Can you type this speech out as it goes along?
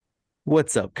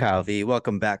What's up, Kyle V?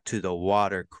 Welcome back to the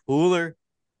water cooler.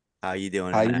 How you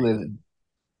doing How you tonight? living?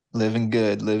 Living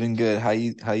good, living good. How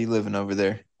you living over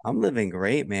there? I'm living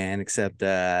great, man, except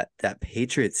that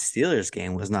Patriots Steelers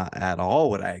game was not at all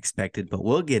what I expected, but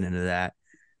we'll get into that.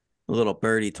 A little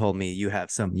birdie told me you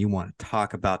have something you want to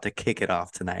talk about to kick it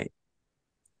off tonight.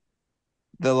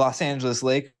 The Los Angeles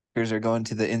Lakers are going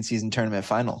to the in-season tournament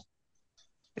final.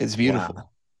 It's Wow.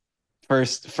 beautiful.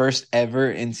 First ever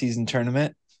in-season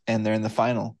tournament, and they're in the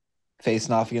final,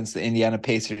 facing off against the Indiana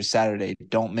Pacers Saturday.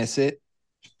 Don't miss it.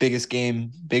 Biggest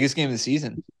game of the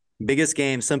season. Biggest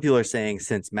game, some people are saying,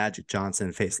 since Magic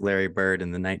Johnson faced Larry Bird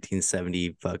in the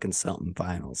 1970 fucking something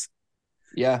finals.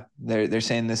 Yeah, they're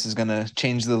saying this is gonna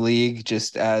change the league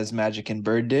just as Magic and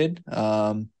Bird did.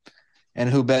 And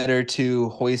who better to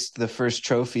hoist the first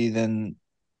trophy than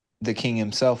the king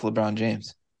himself, LeBron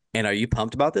James? And are you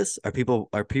pumped about this? Are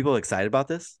people excited about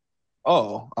this?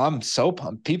 Oh, I'm so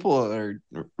pumped. People are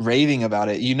raving about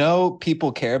it.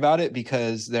 People care about it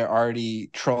because they're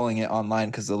already trolling it online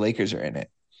because the Lakers are in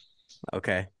it.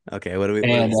 Okay. Okay. What are we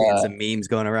And seeing? Some memes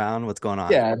going around? What's going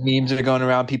on? yeah, memes are going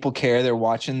around. People care. They're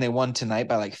watching. They won tonight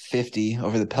by like 50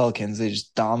 over the Pelicans. They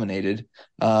just dominated.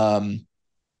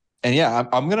 And yeah,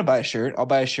 I'm gonna buy a shirt. I'll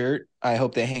buy a shirt. I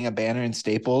hope they hang a banner in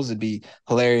Staples. It'd be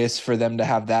hilarious for them to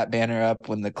have that banner up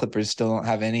when the Clippers still don't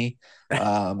have any.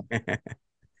 Um,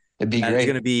 it'd be That is going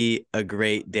great. to be a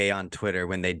great day on Twitter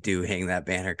when they do hang that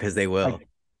banner because they I, will,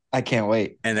 I can't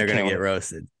wait. and I they're going to can't get wait.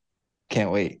 roasted.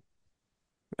 Can't wait.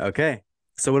 Okay.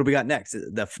 So what do we got next?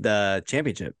 The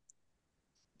championship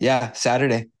Yeah,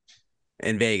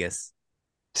 in Vegas.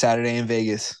 Saturday in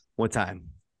Vegas, What time?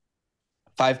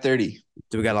 5:30.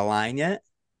 Do we got a line yet?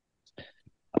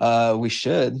 We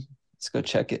should. Let's go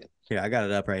check it. Here, I got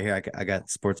it up right here. I got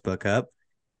Sportsbook up.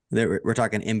 We're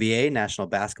talking NBA, National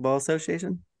Basketball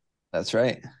Association. That's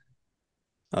right.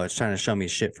 Oh, it's trying to show me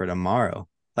shit for tomorrow.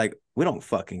 Like, we don't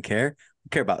fucking care. We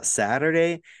care about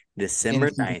Saturday, In December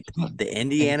 9th. The in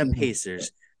Indiana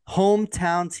Pacers,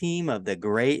 hometown team of the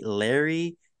great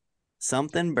Larry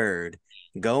something Bird,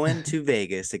 going to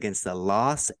Vegas against the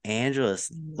Los Angeles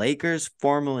Lakers,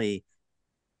 formerly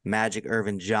Magic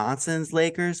Irvin Johnson's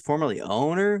Lakers, formerly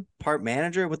owner, part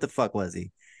manager. What the fuck was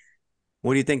he?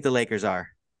 What do you think the Lakers are?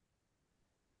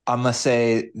 I'm gonna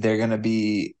say they're gonna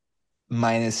be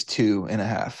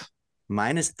 -2.5.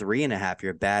 -3.5.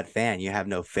 You're a bad fan. You have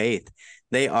no faith.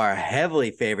 They are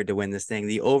heavily favored to win this thing.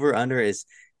 The over under is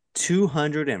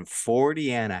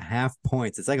 240 and a half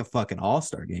points. It's like a fucking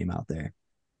all-star game out there.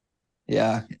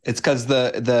 Yeah, it's because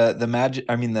the Magic.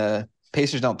 I mean, the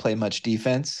Pacers don't play much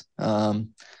defense,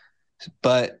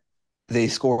 but they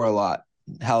score a lot.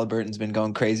 Halliburton's been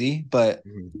going crazy, but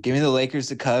Mhm. give me the Lakers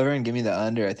to cover and give me the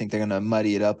under. I think they're gonna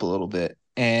muddy it up a little bit.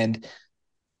 And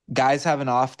guys have an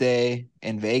off day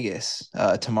in Vegas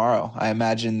tomorrow. I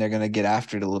imagine they're gonna get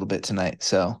after it a little bit tonight.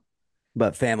 So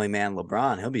But family man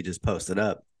LeBron, he'll be just posted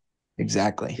up.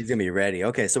 exactly. He's gonna be ready.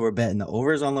 Okay, so we're betting the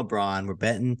overs on LeBron. We're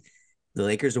betting the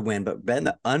Lakers to win, but betting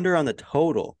the under on the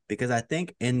total because I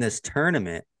think in this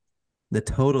tournament the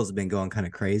totals been going kind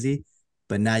of crazy.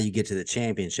 But now you get to the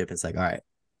championship, it's like, all right,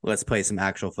 let's play some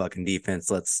actual fucking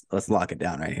defense. Let's lock it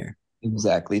down right here.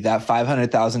 Exactly. That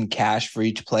 500,000 cash for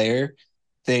each player,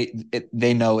 they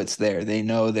know it's there. They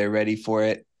know they're ready for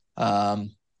it.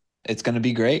 It's going to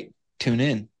be great. Tune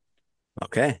in.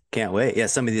 Okay, can't wait. Yeah,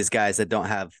 some of these guys that don't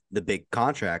have the big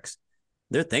contracts,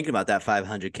 they're thinking about that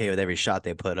 500K with every shot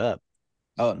they put up.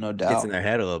 Oh, no Gets in doubt. their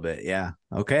head a little bit. Yeah.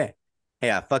 Okay.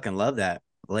 Hey, I fucking love that.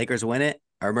 Lakers win it.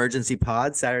 Our emergency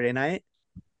pod Saturday night.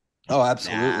 Oh,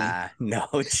 absolutely. Nah, no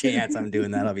chance I'm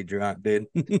doing that. I'll be drunk, dude.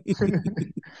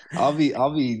 I'll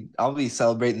be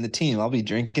celebrating the team. I'll be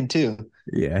drinking too.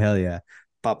 Yeah, hell yeah.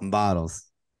 Popping bottles.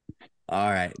 All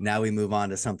right. Now we move on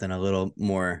to something a little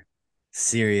more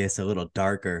serious, a little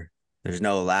darker. There's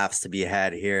no laughs to be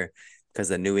had here because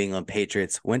the New England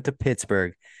Patriots went to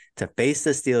Pittsburgh to face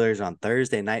the Steelers on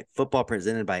Thursday night football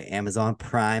presented by Amazon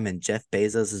Prime and Jeff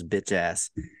Bezos' bitch ass.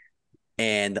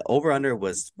 And the over under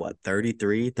was what,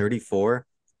 33, 34.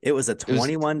 It was a It was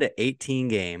 21-18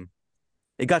 game.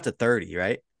 It got to 30,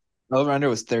 right? over under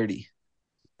was 30.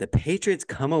 The Patriots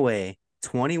come away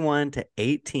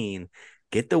 21-18,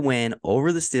 get the win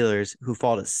over the Steelers, who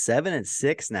fall to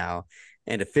 7-6 now,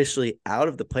 and officially out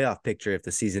of the playoff picture if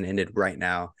the season ended right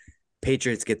now.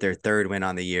 Patriots get their third win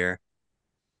on the year.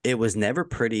 It was never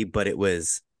pretty, but it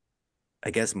was, I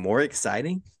guess, more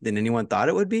exciting than anyone thought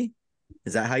it would be.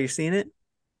 Is that how you're seeing it?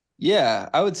 Yeah,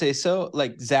 I would say so.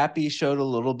 Like Zappy showed a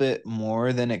little bit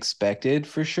more than expected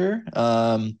for sure.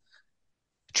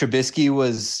 Trubisky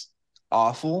was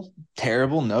awful,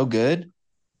 terrible, no good.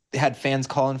 had fans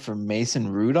calling for Mason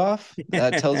Rudolph.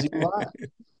 That tells you a lot.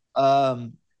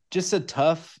 Um, just a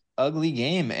tough, ugly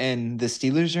game, and the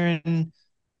Steelers are in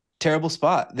terrible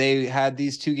spot. They had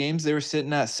these two games. They were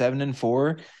sitting at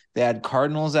 7-4. They had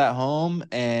Cardinals at home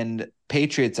and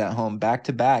Patriots at home back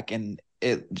to back, and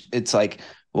it's like,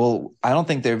 well, I don't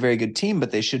think they're a very good team,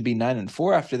 but they should be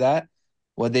 9-4 after that.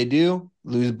 What they do?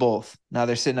 Lose both. Now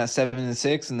they're sitting at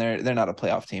 7-6, and they're not a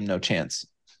playoff team. No chance.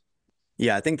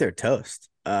 Yeah, I think they're toast.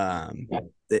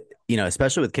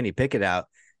 Especially with Kenny Pickett out.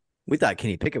 We thought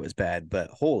Kenny Pickett was bad, but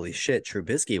holy shit,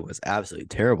 Trubisky was absolutely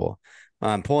terrible.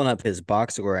 I'm pulling up his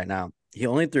box score right now. He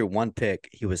only threw one pick.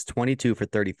 He was 22 for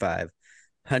 35,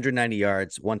 190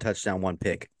 yards, one touchdown, one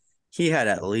pick. He had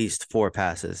at least four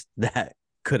passes that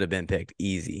could have been picked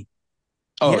easy.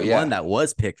 He Oh had one yeah, that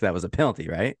was picked that was a penalty,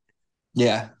 right?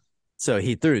 yeah, So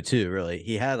he threw two, really.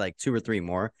 He had like two or three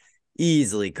more.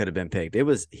 Easily could have been picked.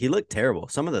 He looked terrible.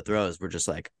 Some of the throws were just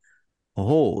like,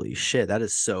 holy shit, that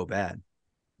is so bad.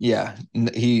 yeah.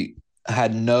 He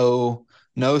had no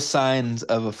signs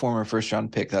of a former first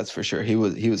round pick. That's for sure. He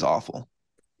was awful.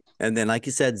 And then, like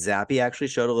you said, Zappy actually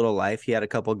showed a little life. He had a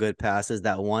couple good passes.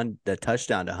 The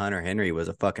touchdown to Hunter Henry was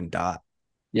a fucking dot.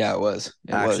 Yeah, it was.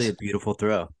 It Actually, a was. beautiful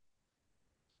throw.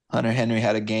 Hunter Henry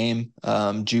had a game.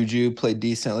 Juju played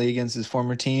decently against his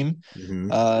former team. Mm-hmm.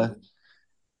 Uh,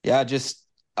 yeah, just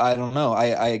I don't know.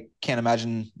 I can't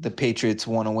imagine the Patriots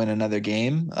want to win another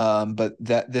game. But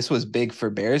that this was big for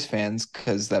Bears fans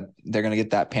because that they're gonna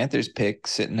get that Panthers pick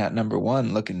sitting at number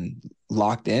one, looking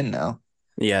locked in now.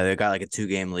 Yeah, they got like a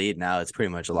 2-game lead now. It's pretty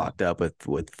much locked up with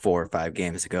 4 or 5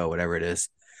 games to go, whatever it is.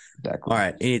 All Exactly.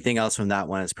 right. Anything else from that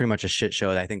one? It's pretty much a shit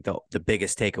show. I think the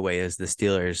biggest takeaway is the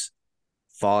Steelers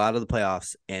fall out of the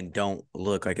playoffs and don't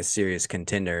look like a serious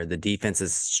contender. The defense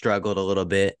has struggled a little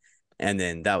bit. And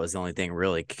then that was the only thing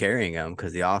really carrying them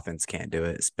because the offense can't do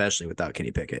it, especially without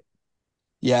Kenny Pickett.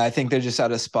 Yeah, I think they're just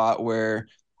at a spot where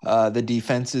the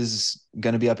defense is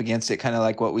going to be up against it, kind of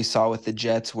like what we saw with the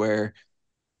Jets, where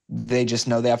they just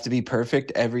know they have to be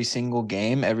perfect every single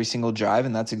game, every single drive,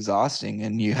 and that's exhausting.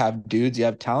 And you have dudes, you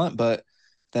have talent, but at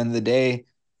the end of the day,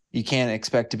 you can't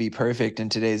expect to be perfect in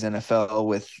today's NFL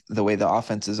with the way the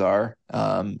offenses are.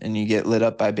 And you get lit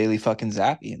up by Bailey fucking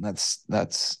Zappi, and that's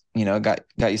got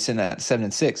you sitting at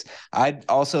 7-6. I'd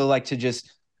also like to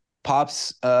just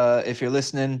pops, if you're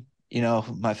listening,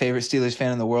 my favorite Steelers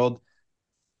fan in the world.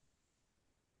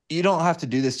 You don't have to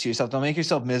do this to yourself. Don't make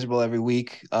yourself miserable every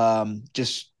week.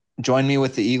 Just join me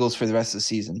with the Eagles for the rest of the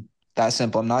season. That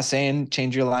simple. I'm not saying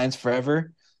change your lines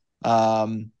forever,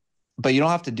 but you don't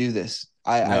have to do this.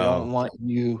 I don't No. want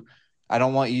you. I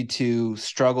don't want you to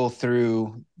struggle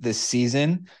through this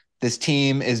season. This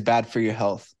team is bad for your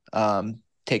health.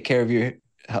 Take care of your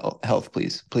health,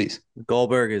 please, please.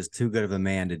 Goldberg is too good of a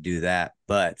man to do that.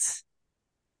 But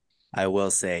I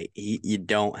will say you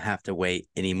don't have to wait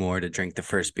anymore to drink the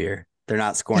first beer. They're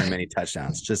not scoring many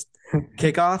touchdowns. Just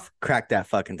kickoff, crack that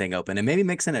fucking thing open, and maybe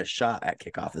mix in a shot at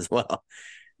kickoff as well.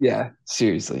 Yeah,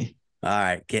 seriously. All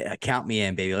right, count me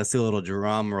in, baby. Let's do a little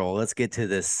drum roll. Let's get to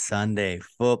this Sunday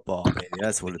football, baby.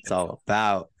 That's what it's all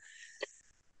about.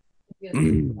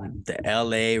 The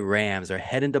LA Rams are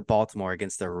heading to Baltimore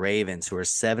against the Ravens, who are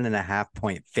 7.5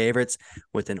 point favorites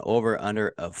with an over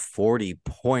under of 40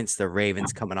 points. The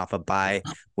Ravens coming off a bye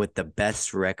with the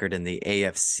best record in the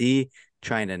AFC,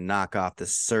 trying to knock off the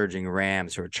surging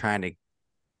Rams, who are trying to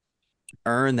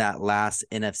earn that last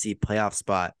NFC playoff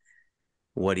spot.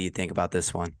 What do you think about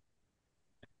this one?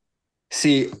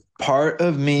 See, part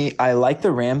of me, I like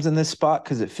the Rams in this spot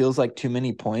because it feels like too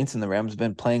many points and the Rams have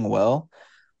been playing well.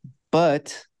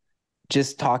 But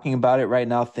just talking about it right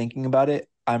now, thinking about it,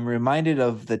 I'm reminded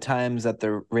of the times that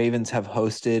the Ravens have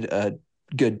hosted a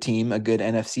good team, a good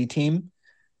NFC team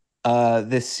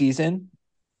this season.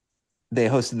 They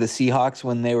hosted the Seahawks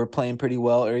when they were playing pretty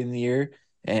well early in the year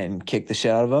and kicked the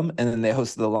shit out of them. And then they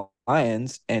hosted the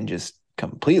Lions and just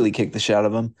completely kicked the shit out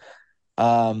of them.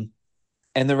 Um,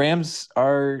 and the Rams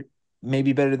are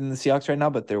maybe better than the Seahawks right now,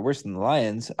 but they're worse than the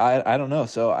Lions. I don't know.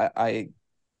 So I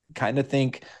kind of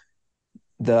think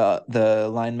the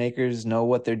line makers know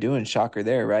what they're doing. Shocker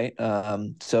there, right?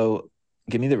 So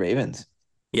give me the Ravens.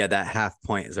 Yeah, that half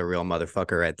point is a real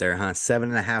motherfucker right there, huh?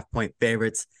 7.5 point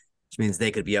favorites, which means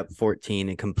they could be up 14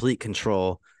 in complete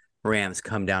control. Rams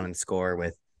come down and score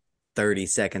with 30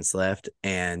 seconds left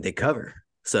and they cover.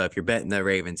 So if you're betting the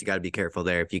Ravens, you got to be careful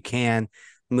there. If you can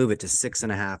move it to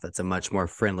 6.5, that's a much more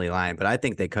friendly line. But I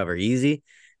think they cover easy.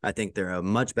 I think they're a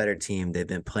much better team. They've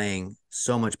been playing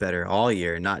so much better all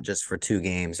year, not just for 2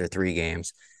 games or 3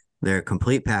 games. They're a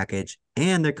complete package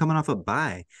and they're coming off a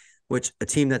bye, which a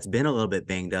team that's been a little bit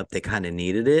banged up, they kind of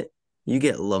needed it. You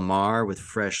get Lamar with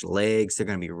fresh legs. They're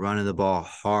going to be running the ball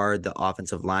hard. The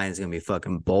offensive line is going to be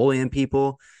fucking bullying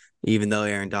people. Even though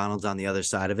Aaron Donald's on the other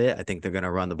side of it, I think they're going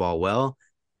to run the ball well.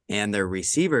 And their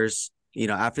receivers,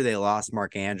 after they lost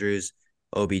Mark Andrews,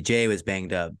 OBJ was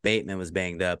banged up, Bateman was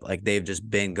banged up. Like they've just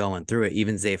been going through it.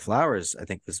 Even Zay Flowers, I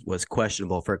think, was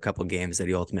questionable for a couple games that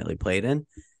he ultimately played in.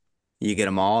 You get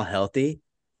them all healthy.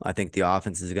 I think the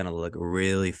offense is going to look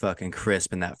really fucking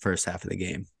crisp in that first half of the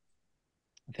game.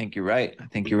 I think you're right.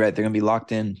 They're going to be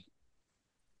locked in.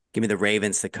 Give me the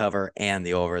Ravens to cover and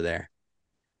the over there.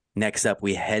 Next up,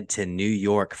 we head to New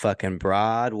York, fucking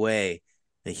Broadway.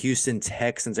 The Houston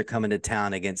Texans are coming to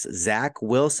town against Zach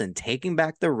Wilson, taking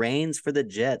back the reins for the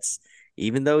Jets,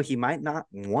 even though he might not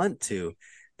want to.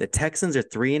 The Texans are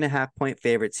 3.5-point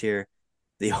favorites here.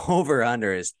 The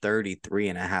over-under is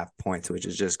 33.5 points, which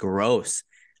is just gross.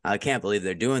 I can't believe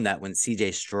they're doing that when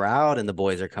CJ Stroud and the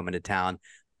boys are coming to town.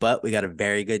 But we got a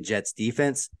very good Jets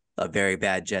defense, a very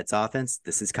bad Jets offense.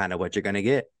 This is kind of what you're going to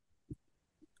get.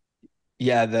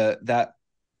 Yeah, that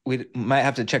we might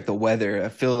have to check the weather.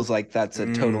 It feels like that's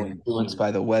a total influence by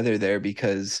the weather there,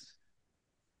 because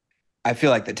I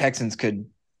feel like the Texans could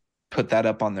put that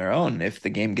up on their own if the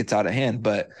game gets out of hand.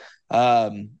 But yeah,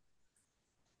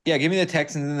 give me the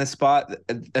Texans in the spot.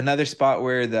 Another spot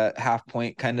where the half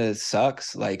point kind of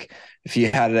sucks. Like if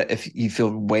you feel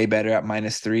way better at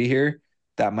 -3 here,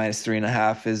 that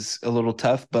 -3.5 is a little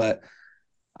tough. But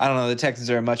I don't know. The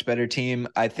Texans are a much better team.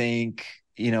 I think,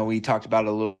 we talked about it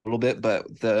a little bit, but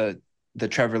the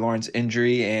Trevor Lawrence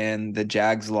injury and the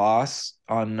Jags loss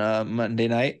on Monday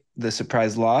night, the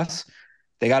surprise loss,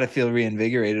 they got to feel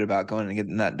reinvigorated about going and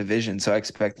getting that division. So I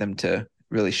expect them to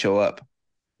really show up.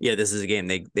 Yeah, this is a game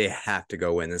they have to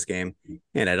go win this game,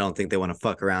 and I don't think they want to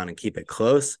fuck around and keep it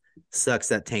close. Sucks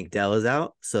that Tank Dell is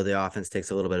out, so the offense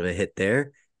takes a little bit of a hit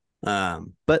there.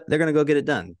 But they're gonna go get it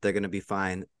done. They're gonna be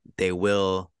fine. They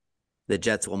will. The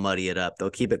Jets will muddy it up. They'll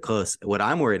keep it close. What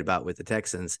I'm worried about with the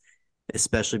Texans,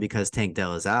 especially because Tank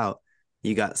Dell is out,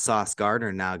 you got Sauce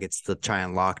Gardner now gets to try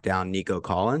and lock down Nico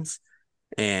Collins.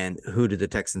 And who do the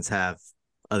Texans have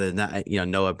other than that?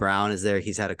 Noah Brown is there.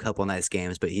 He's had a couple nice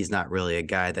games, but he's not really a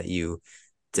guy that you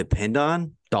depend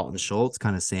on. Dalton Schultz,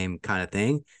 kind of same kind of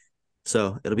thing.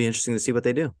 So it'll be interesting to see what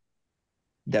they do.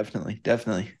 Definitely.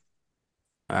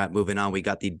 All right, moving on. We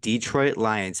got the Detroit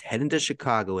Lions heading to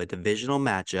Chicago, a divisional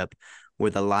matchup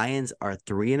where the Lions are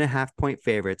 3.5-point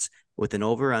favorites with an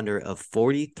over-under of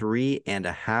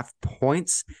 43.5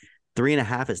 points.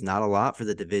 3.5 is not a lot for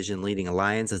the division leading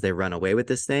Lions as they run away with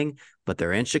this thing, but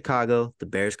they're in Chicago. The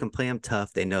Bears can play them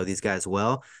tough. They know these guys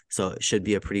well, so it should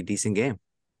be a pretty decent game.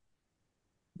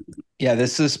 Yeah,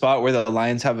 this is a spot where the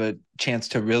Lions have a chance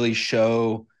to really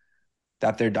show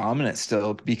that they're dominant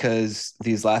still, because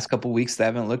these last couple of weeks they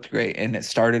haven't looked great, and it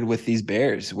started with these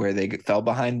Bears where they fell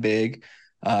behind big.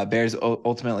 Bears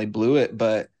ultimately blew it,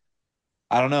 but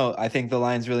I don't know. I think the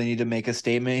Lions really need to make a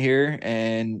statement here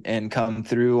and come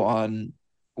through on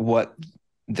what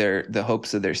the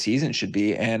hopes of their season should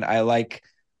be. And I like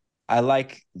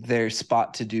their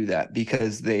spot to do that,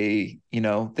 because they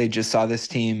just saw this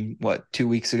team 2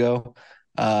 weeks ago.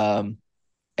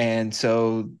 And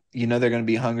so, they're going to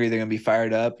be hungry. They're going to be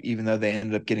fired up, even though they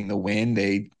ended up getting the win.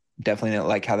 They definitely didn't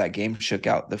like how that game shook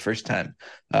out the first time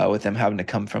with them having to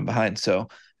come from behind. So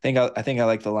I think I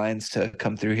like the Lions to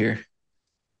come through here.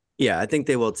 Yeah, I think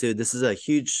they will too. This is a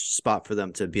huge spot for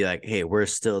them to be like, hey, we're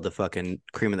still the fucking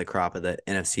cream of the crop of the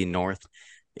NFC North,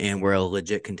 and we're a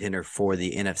legit contender for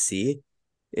the NFC.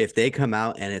 If they come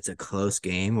out and it's a close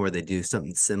game where they do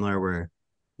something similar where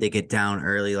they get down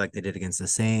early like they did against the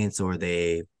Saints, or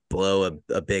they blow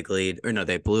a big lead, or no,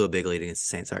 they blew a big lead against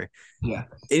the Saints, sorry. Yeah.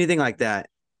 Anything like that,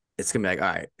 it's going to be like,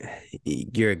 all right,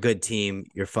 you're a good team.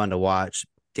 You're fun to watch.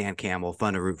 Dan Campbell,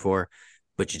 fun to root for,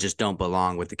 but you just don't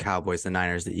belong with the Cowboys, the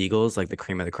Niners, the Eagles, like the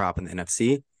cream of the crop in the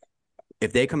NFC.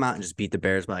 If they come out and just beat the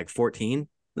Bears by like 14,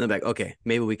 then they're like, okay,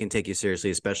 maybe we can take you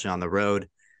seriously, especially on the road.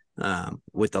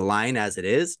 With the line as it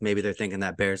is, maybe they're thinking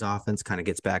that Bears offense kind of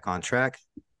gets back on track.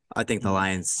 I think the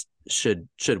Lions should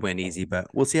win easy, but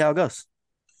we'll see how it goes.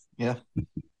 Yeah.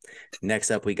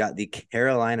 Next up, we got the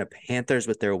Carolina Panthers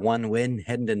with their 1 win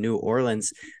heading to New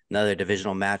Orleans, another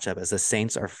divisional matchup as the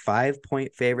Saints are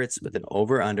 5-point favorites with an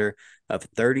over-under of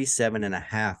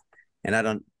 37.5.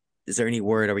 And is there any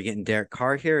word? Are we getting Derek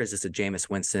Carr here? Or is this a Jameis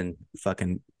Winston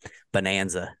fucking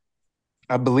bonanza?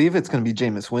 I believe it's going to be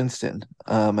Jameis Winston.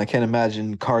 I can't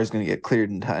imagine Carr is going to get cleared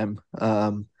in time.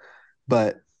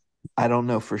 But I don't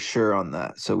know for sure on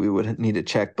that, so we would need to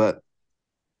check. But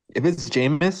if it's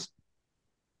Jameis,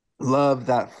 love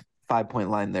that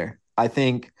 5-point line there. I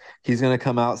think he's going to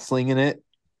come out slinging it.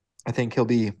 I think he'll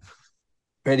be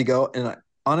ready to go. And I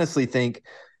honestly think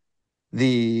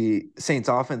the Saints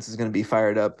offense is going to be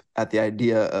fired up at the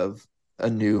idea of a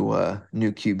new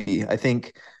QB. I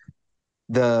think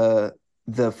the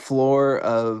the floor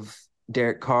of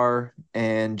Derek Carr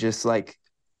and just like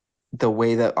the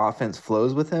way that offense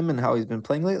flows with him and how he's been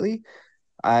playing lately,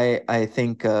 I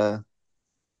think I'm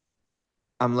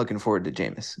looking forward to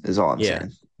Jameis is all I'm Yeah,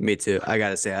 saying. me too. I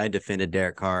gotta say, I defended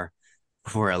Derek Carr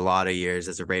for a lot of years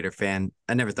as a Raider fan.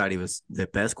 I never thought he was the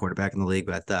best quarterback in the league,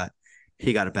 but I thought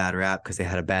he got a bad rap because they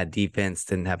had a bad defense,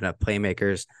 didn't have enough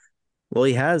playmakers. Well,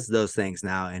 he has those things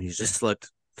now, and he's just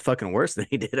looked fucking worse than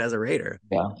he did as a Raider.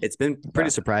 Yeah. It's been Yeah. pretty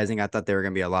surprising. I thought they were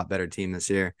going to be a lot better team this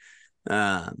year.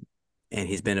 Um, and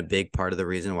he's been a big part of the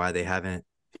reason why they haven't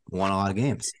won a lot of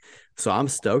games. So I'm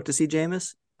stoked to see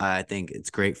Jameis. I think it's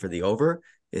great for the over.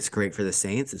 It's great for the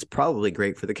Saints. It's probably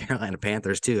great for the Carolina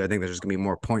Panthers too. I think there's just gonna be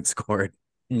more points scored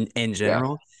in Yeah.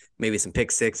 general. Maybe some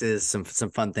pick sixes, some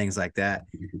fun things like that.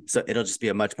 So it'll just be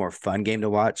a much more fun game to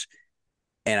watch.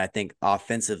 And I think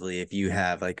offensively, if you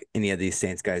have like any of these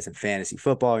Saints guys in fantasy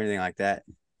football or anything like that,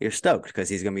 you're stoked because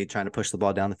he's going to be trying to push the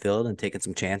ball down the field and taking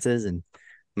some chances and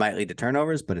might lead to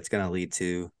turnovers, but it's going to lead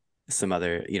to some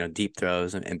other, deep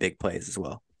throws and big plays as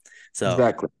well. So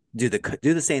Exactly. do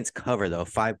the Saints cover though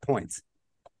 5 points?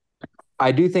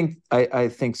 I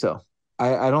think so.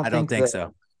 I don't I don't think think that.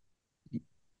 so.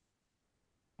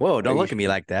 Whoa, Are don't look at me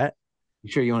like that.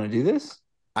 you sure you want to do this?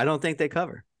 I don't think they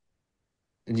cover.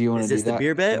 Do you want Is to do this the that?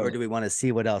 beer bet, or So do we want to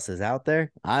see what else is out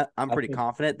there? I'm I pretty think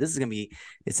confident this is gonna be.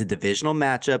 It's a divisional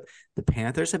matchup. The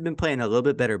Panthers have been playing a little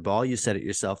bit better ball. You said it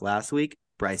yourself last week.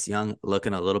 Bryce Young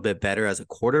looking a little bit better as a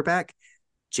quarterback.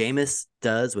 Jameis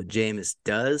does what Jameis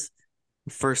does.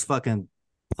 First fucking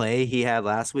play he had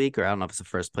last week, or I don't know if it's the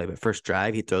first play, but first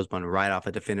drive, he throws one right off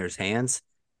a defender's hands.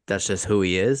 That's just who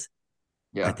he is.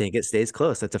 I yeah. think it stays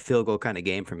close. That's a field goal kind of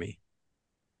game for me.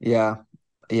 Yeah.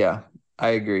 Yeah. I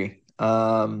agree.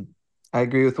 I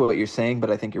agree with what you're saying,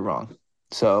 but I think you're wrong.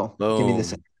 So give me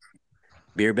this. Boom.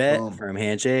 Beer bet, Boom. firm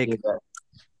handshake,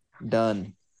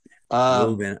 Done.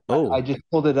 moving. I Oh, just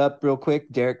pulled it up real quick.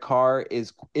 Derek Carr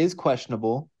is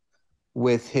questionable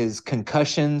with his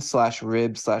concussion slash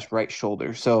rib slash right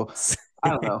shoulder. So I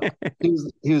don't know.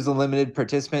 He was a limited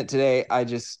participant today. I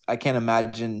can't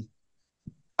imagine.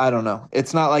 I don't know.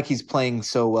 It's not like he's playing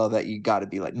so well that you got to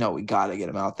be like, no, we got to get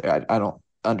him out there. I don't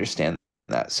understand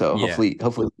that. So yeah.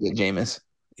 hopefully we get Jameis.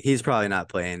 He's probably not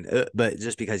playing, but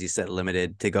just because you said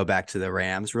limited, to go back to the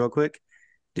Rams real quick,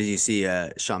 did you see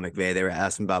Sean McVay? They were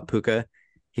asking about Puka.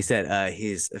 He said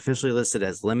he's officially listed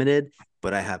as limited,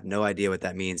 but I have no idea what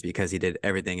that means because he did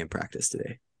everything in practice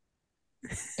today.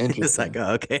 It's like, Interesting.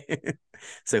 oh, okay.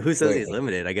 So who says Very he's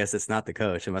limited? I guess it's not the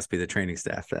coach. It must be the training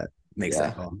staff that makes that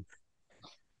yeah. call.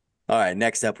 All right,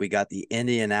 next up, we got the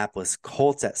Indianapolis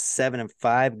Colts at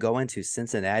 7-5 going to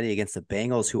Cincinnati against the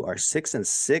Bengals, who are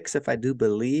 6-6, if I do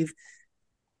believe.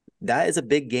 That is a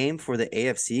big game for the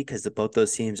AFC because both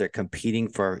those teams are competing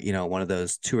for, one of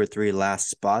those 2 or 3 last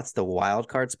spots, the wild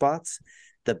card spots.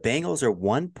 The Bengals are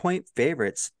 1 point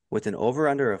favorites with an over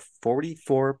under of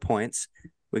 44 points.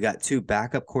 We got two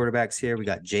backup quarterbacks here. We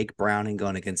got Jake Browning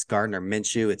going against Gardner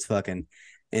Minshew. It's fucking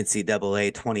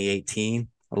NCAA 2018.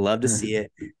 I love to see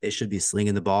it. They should be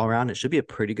slinging the ball around. It should be a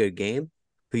pretty good game.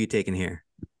 Who you taking here?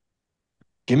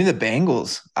 Give me the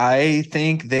Bengals. I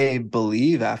think they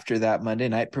believe after that Monday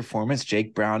night performance,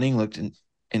 Jake Browning looked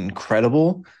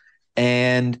incredible.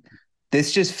 And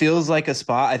this just feels like a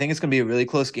spot. I think it's going to be a really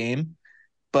close game,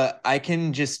 but I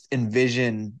can just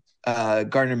envision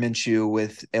Gardner Minshew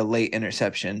with a late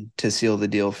interception to seal the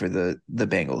deal for the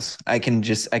Bengals. I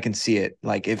can see it.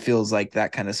 Like it feels like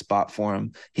that kind of spot for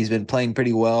him. He's been playing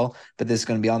pretty well, but this is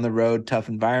going to be on the road, tough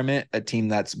environment, a team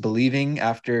that's believing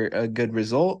after a good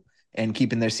result and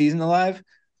keeping their season alive.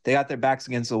 They got their backs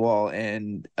against the wall,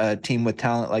 and a team with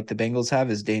talent like the Bengals have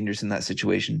is dangerous in that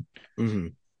situation. Mm-hmm.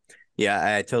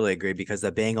 Yeah, I totally agree because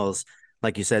the Bengals,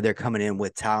 like you said, they're coming in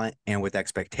with talent and with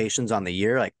expectations on the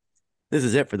year. Like this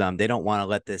is it for them. They don't want to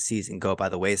let this season go by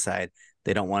the wayside.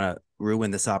 They don't want to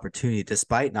ruin this opportunity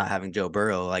despite not having Joe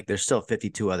Burrow. Like there's still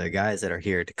 52 other guys that are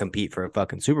here to compete for a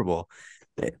fucking Super Bowl.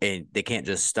 And they can't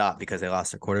just stop because they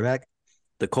lost their quarterback.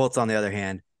 The Colts, on the other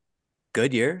hand,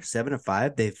 good year,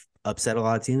 7-5. They've upset a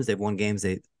lot of teams. They've won games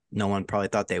no one probably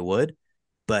thought they would,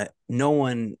 but no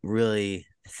one really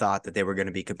thought that they were going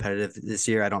to be competitive this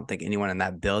year. I don't think anyone in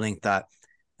that building thought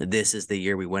this is the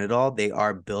year we win it all. They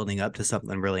are building up to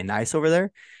something really nice over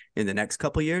there in the next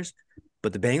couple years,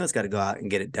 but the Bengals got to go out and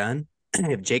get it done.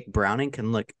 If Jake Browning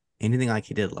can look anything like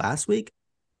he did last week,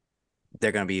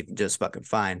 they're going to be just fucking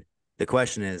fine. The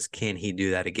question is, can he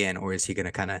do that again, or is he going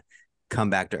to kind of come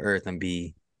back to earth and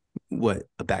be what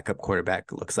a backup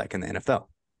quarterback looks like in the NFL.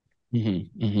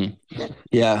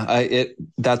 Yeah,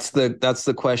 that's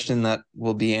the question that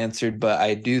will be answered. But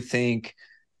I do think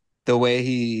the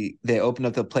way they opened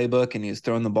up the playbook and he was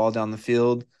throwing the ball down the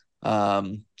field,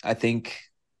 um, I think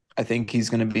I think he's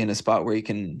going to be in a spot where he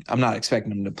can. I'm not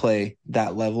expecting him to play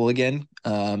that level again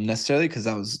necessarily because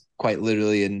that was quite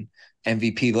literally an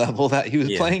MVP level that he was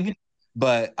Yeah. playing.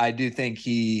 But I do think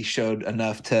he showed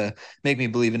enough to make me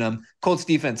believe in him. Colts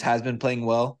defense has been playing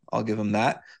well. I'll give him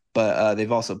that. But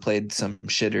they've also played some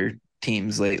shitter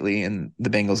teams lately, and the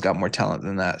Bengals got more talent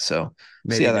than that. So see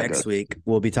Maybe how that goes. next week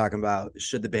we'll be talking about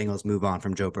should the Bengals move on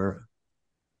from Joe Burrow.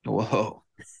 Whoa,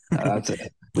 that's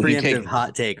it. Would you Preemptive take?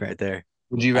 hot take right there.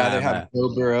 Would you rather Um, have uh,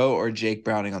 Joe Burrow or Jake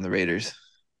Browning on the Raiders?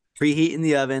 Preheat in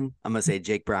the oven. I'm gonna say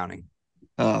Jake Browning.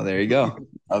 Oh, there you go.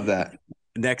 Of that.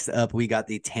 Next up, we got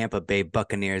the Tampa Bay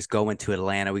Buccaneers going to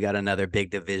Atlanta. We got another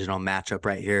big divisional matchup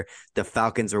right here. The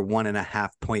Falcons are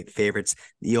 1.5-point favorites.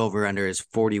 The over-under is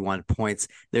 41 points.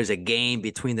 There's a game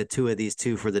between the two of these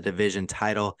two for the division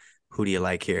title. Who do you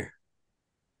like here?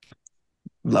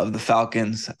 Love the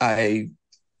Falcons. Let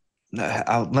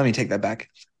me take that back.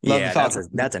 Love the Yeah, Falcons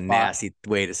in the that's a spot. nasty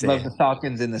way to say Love it. the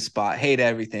Falcons in the spot. Hate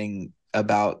everything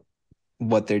about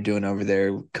what they're doing over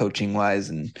there, coaching wise,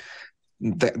 and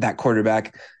that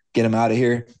quarterback. Get him out of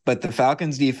here. But the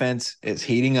Falcons defense is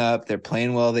heating up. They're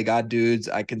playing well. They got dudes.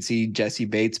 I can see Jesse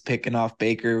Bates picking off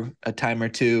Baker a time or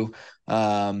two.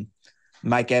 Um,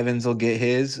 Mike Evans will get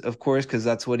his, of course, because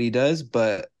that's what he does,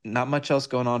 but not much else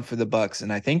going on for the Bucks.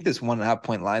 And I think this 1.5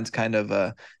 point line is kind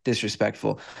of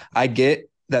disrespectful. I get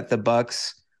that the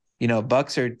Bucks,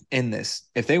 Bucks are in this.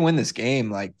 If they win this game,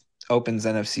 like opens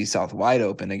NFC South wide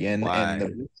open again, and Why?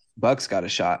 the Bucks got a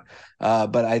shot.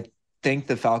 But I think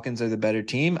the Falcons are the better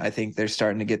team. I think they're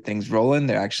starting to get things rolling.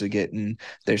 They're actually getting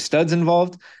their studs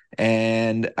involved,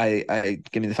 and I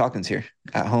give me the Falcons here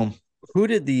at home. Who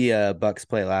did the Bucks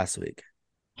play last week?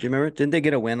 Do you remember? Didn't they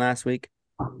get a win last week?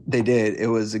 They did. It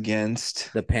was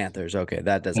against. The Panthers. Okay,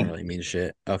 that doesn't really mean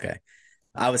shit. Okay.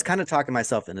 I was kind of talking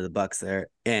myself into the Bucks there,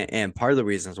 and part of the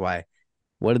reasons why.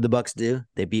 What did the Bucks do?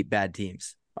 They beat bad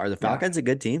teams. Are the Yeah. Falcons a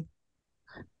good team?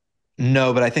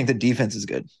 No, but I think the defense is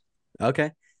good.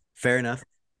 Okay, fair enough.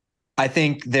 I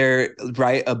think they're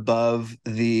right above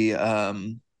the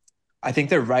I think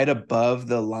they're right above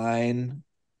the line.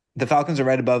 The Falcons are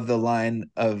right above the line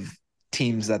of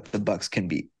teams that the Bucks can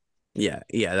beat. Yeah,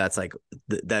 that's like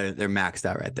they're maxed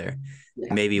out right there.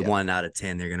 Maybe Yeah. 1 out of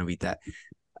 10 they're gonna beat that.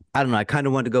 I don't know. I kind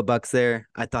of wanted to go Bucks there.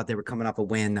 I thought they were coming off a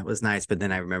win that was nice, but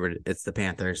then I remembered it's the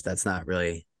Panthers. That's not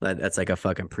really that's like a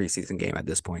fucking preseason game at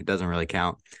this point. It doesn't really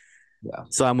count. Yeah.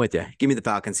 So I'm with you. Give me the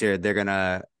Falcons here. They're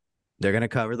gonna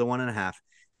cover the 1.5.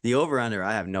 The over under,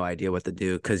 I have no idea what to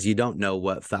do because you don't know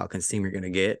what Falcons team you're gonna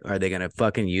get. Are they gonna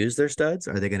fucking use their studs?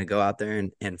 Are they gonna go out there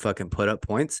and fucking put up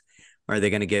points? Or are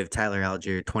they gonna give Tyler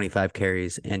Algier 25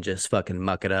 carries and just fucking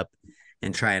muck it up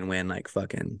and try and win like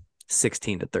fucking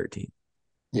 16-13?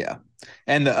 Yeah.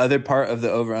 And the other part of the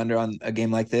over under on a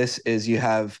game like this is you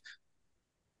have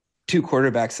two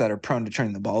quarterbacks that are prone to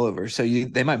turning the ball over. So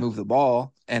they might move the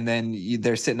ball and then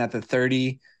they're sitting at the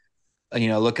 30,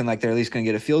 looking like they're at least going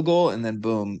to get a field goal, and then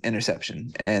boom,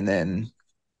 interception. And then,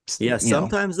 Yeah,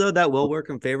 sometimes though that will work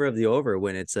in favor of the over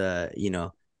when it's the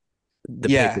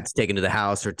yeah, Patriots taken to the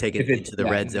house or taken if it's, into the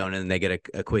red zone and they get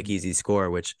a quick, easy score,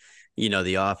 which,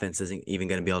 the offense isn't even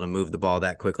going to be able to move the ball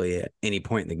that quickly at any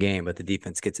point in the game, but the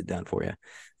defense gets it done for you.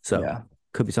 So yeah.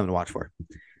 could be something to watch for.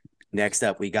 Next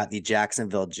up, we got the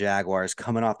Jacksonville Jaguars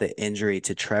coming off the injury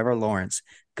to Trevor Lawrence,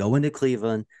 going to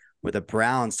Cleveland, where the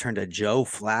Browns turned to Joe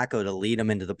Flacco to lead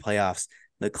them into the playoffs.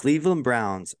 The Cleveland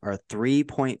Browns are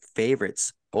 3-point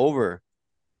favorites over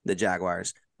the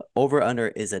Jaguars. Over under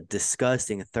is a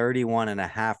disgusting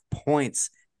 31.5 points.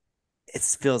 It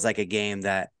feels like a game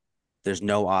that there's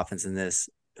no offense in this.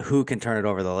 Who can turn it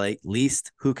over the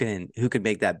least? Who can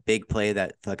make that big play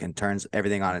that fucking turns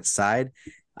everything on its side?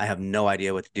 I have no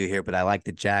idea what to do here, but I like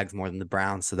the Jags more than the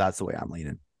Browns, so that's the way I'm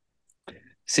leaning.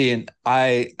 See, and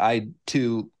I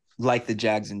too like the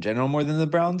Jags in general more than the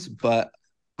Browns, but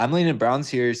I'm leaning Browns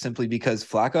here simply because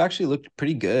Flacco actually looked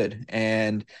pretty good,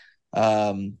 and they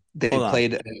Hold on.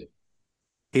 played.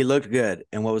 He looked good.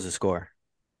 And what was the score?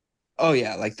 Oh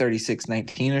yeah, like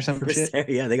 36-19 or some shit.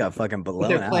 Yeah, they got fucking But blown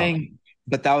they're out. playing,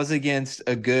 but that was against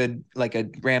like a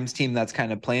Rams team that's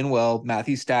kind of playing well.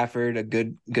 Matthew Stafford, a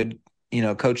good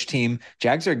coach team.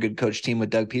 Jags are a good coach team with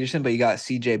Doug Peterson, but you got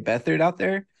CJ Beathard out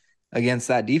there against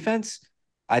that defense.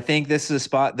 I think this is a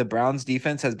spot. The Browns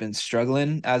defense has been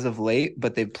struggling as of late,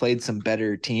 but they've played some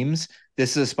better teams.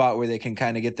 This is a spot where they can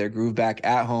kind of get their groove back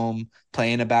at home,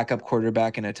 playing a backup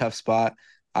quarterback in a tough spot.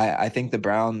 I think the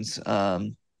Browns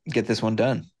get this one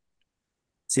done.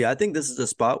 See, I think this is a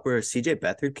spot where CJ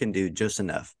Beathard can do just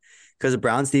enough because the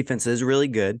Browns defense is really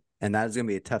good, and that is going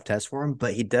to be a tough test for him.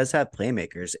 But he does have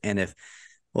playmakers, and if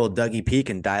Dougie P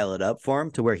can dial it up for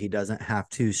him to where he doesn't have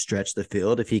to stretch the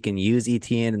field, if he can use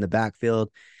ETN in the backfield,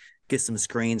 get some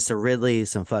screens to Ridley,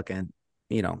 some fucking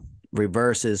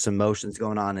reverses, some motions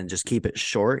going on, and just keep it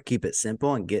short, keep it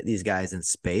simple, and get these guys in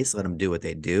space, let them do what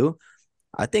they do.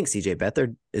 I think CJ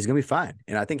Beathard is going to be fine,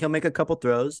 and I think he'll make a couple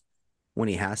throws when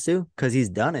he has to because he's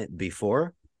done it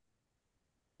before.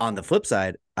 On the flip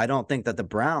side, I don't think that the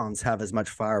Browns have as much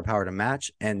firepower to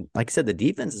match. And like I said, the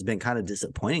defense has been kind of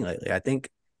disappointing lately. I think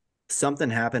something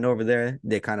happened over there.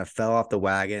 They kind of fell off the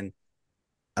wagon.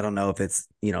 I don't know if it's,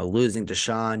 losing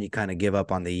Deshaun, you kind of give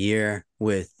up on the year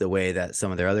with the way that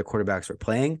some of their other quarterbacks were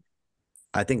playing.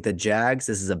 I think the Jags,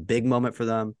 this is a big moment for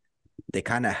them. They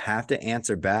kind of have to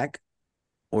answer back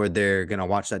or they're going to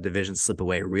watch that division slip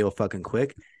away real fucking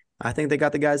quick. I think they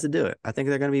got the guys to do it. I think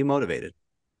they're going to be motivated.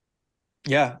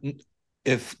 Yeah. Hey,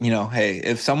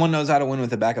 if someone knows how to win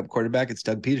with a backup quarterback, it's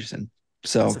Doug Peterson.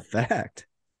 That's a So fact.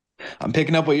 I'm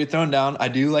picking up what you're throwing down. I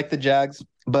do like the Jags,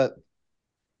 but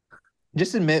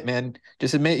just admit, man,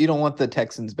 just admit you don't want the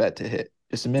Texans bet to hit.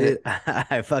 Just admit Dude, it.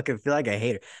 I fucking feel like a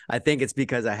hater. I think it's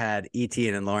because I had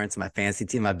ETN and Lawrence in my fantasy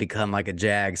team. I've become like a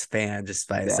Jags fan just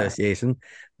by Yeah. association,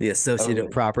 the associative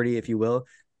Totally. property, if you will.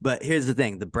 But here's the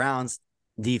thing: the Browns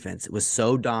defense was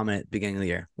so dominant at the beginning of the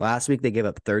year. Last week they gave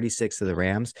up 36 to the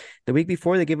Rams. The week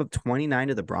before they gave up 29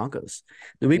 to the Broncos.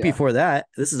 The week Yeah. before that,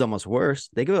 this is almost worse.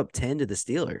 They gave up 10 to the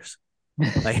Steelers.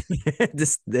 Like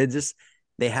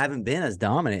they haven't been as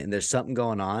dominant, and there's something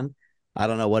going on. I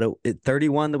don't know what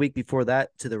 31 the week before that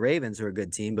to the Ravens, who are a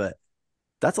good team, but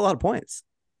that's a lot of points.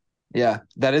 Yeah,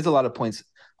 that is a lot of points.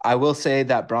 I will say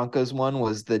that Broncos one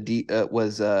was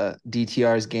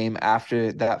DTR's game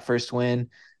after that first win.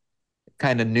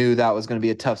 Kind of knew that was going to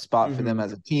be a tough spot for them Mm-hmm.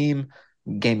 as a team.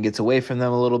 Game gets away from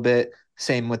them a little bit.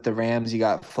 Same with the Rams. You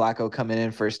got Flacco coming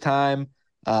in first time.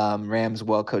 Rams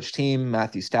well coached team.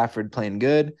 Matthew Stafford playing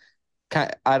good.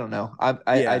 I don't know.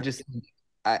 I Yeah, just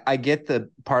I get the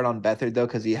part on Beathard though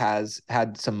because he has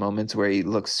had some moments where he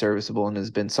looks serviceable and has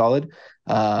been solid.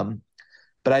 Um,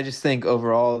 but I just think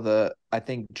overall I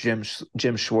think Jim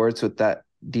Schwartz with that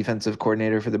defensive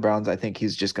coordinator for the Browns, I think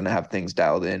he's just going to have things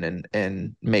dialed in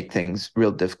and make things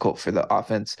real difficult for the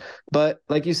offense. But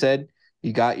like you said,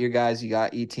 you got your guys, you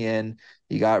got ETN,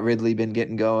 you got Ridley been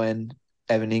getting going,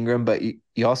 Evan Ingram, but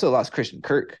you also lost Christian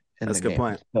Kirk in that's the a good game.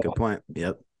 point. So Good point.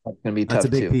 Yep. that's going to be That's a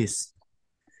tough big too. piece.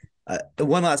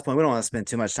 One last point. We don't want to spend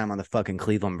too much time on the fucking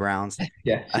Cleveland Browns.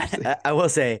 Yeah, I, seriously. I, I will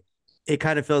say it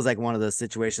kind of feels like one of those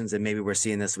situations, and maybe we're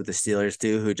seeing this with the Steelers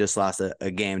too, who just lost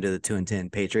a game to the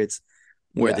 2-10 Patriots,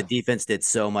 where the Yeah. defense did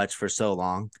so much for so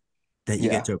long that you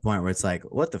get Yeah. to a point where it's like,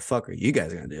 what the fuck are you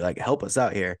guys gonna do? Like, help us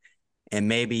out here. And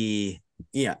maybe,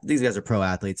 these guys are pro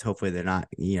athletes. Hopefully they're not,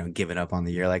 giving up on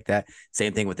the year like that.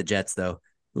 Same thing with the Jets, though.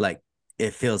 Like,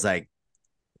 it feels like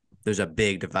there's a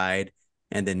big divide.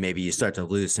 And then maybe you start to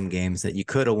lose some games that you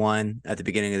could have won at the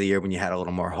beginning of the year when you had a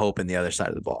little more hope in the other side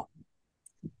of the ball.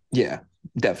 Yeah.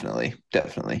 Definitely.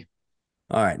 Definitely.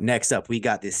 All right, next up, we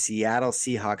got the Seattle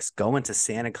Seahawks going to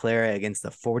Santa Clara against the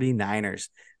 49ers.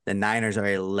 The Niners are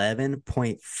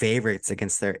 11-point favorites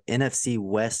against their NFC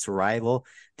West rival.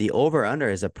 The over-under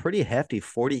is a pretty hefty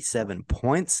 47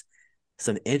 points.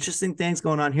 Some interesting things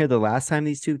going on here. The last time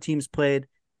these two teams played,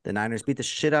 the Niners beat the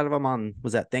shit out of them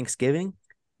was that Thanksgiving?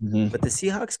 But the Mm-hmm.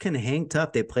 Seahawks can hang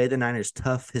tough. They play the Niners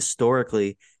tough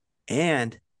historically.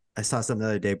 And I saw something the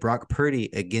other day. Brock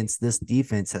Purdy against this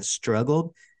defense has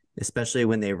struggled, especially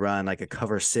when they run like a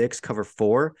cover 6, cover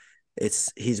 4.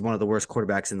 He's one of the worst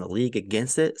quarterbacks in the league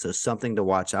against it. So something to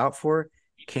watch out for.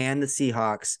 Can the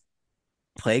Seahawks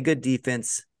play good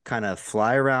defense, kind of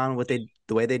fly around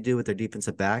the way they do with their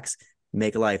defensive backs,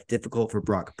 make life difficult for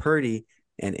Brock Purdy,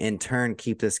 and in turn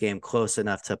keep this game close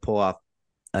enough to pull off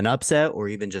an upset or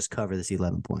even just cover this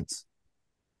 11 points?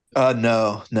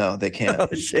 No, they can't. Oh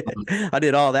shit! I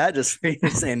did all that just for you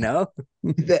to say no.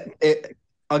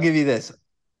 I'll give you this.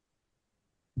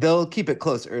 They'll keep it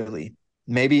close early.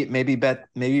 Maybe bet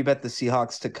the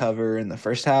Seahawks to cover in the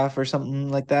first half or something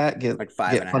like that. Get Like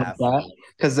five get and a fun with half. that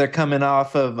because they're coming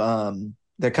off of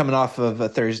a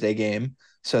Thursday game,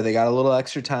 so they got a little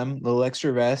extra time, a little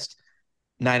extra rest.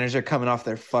 Niners are coming off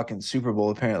their fucking Super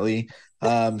Bowl apparently,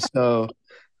 so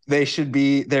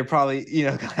they're probably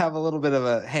gonna have a little bit of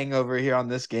a hangover here on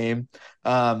this game.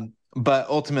 But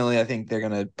ultimately I think they're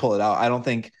gonna pull it out. I don't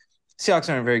think Seahawks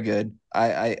aren't very good.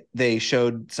 They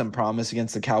showed some promise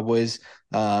against the Cowboys.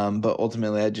 But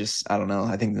ultimately I don't know.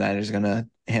 I think the Niners are gonna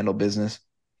handle business.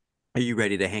 Are you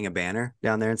ready to hang a banner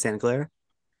down there in Santa Clara?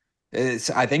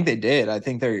 I think they did. I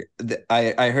think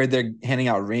I heard they're handing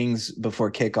out rings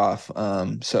before kickoff.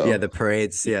 Yeah, So the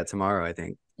parade's tomorrow, I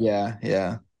think. yeah,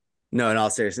 yeah. No, in all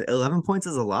seriousness, 11 points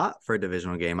is a lot for a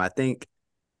divisional game. I think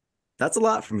that's a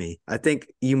lot for me. I think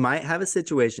you might have a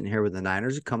situation here where the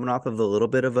Niners are coming off of a little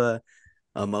bit of a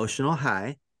emotional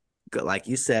high. Like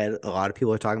you said, a lot of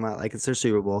people are talking about like it's their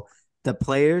Super Bowl. The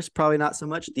players probably not so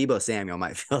much. Debo Samuel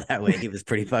might feel that way. He was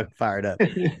pretty fucking fired up.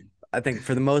 I think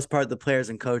for the most part, the players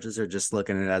and coaches are just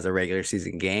looking at it as a regular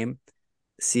season game.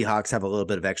 Seahawks have a little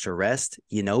bit of extra rest.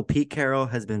 You know, Pete Carroll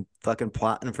has been fucking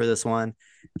plotting for this one.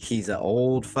 He's an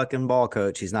old fucking ball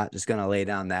coach. He's not just going to lay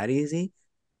down that easy.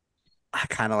 I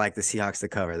kind of like the Seahawks to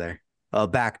cover there.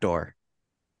 Backdoor.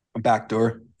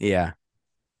 Backdoor. Yeah.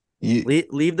 You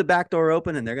Leave the back door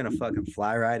open and they're going to fucking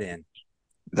fly right in.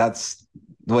 That's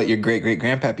what your great great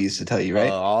grandpappy used to tell you,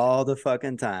 right? All the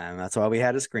fucking time. That's why we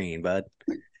had a screen, bud.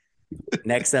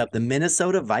 Next up, the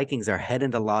Minnesota Vikings are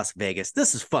heading to Las Vegas.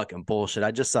 This is fucking bullshit.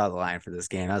 I just saw the line for this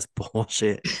game. That's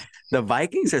bullshit. The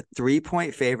Vikings are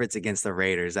 3-point favorites against the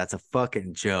Raiders. That's a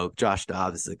fucking joke. Josh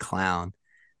Dobbs is a clown.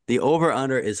 The over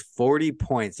under is 40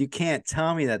 points. You can't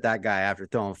tell me that that guy, after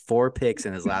throwing 4 picks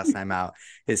in his last time out,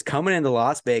 is coming into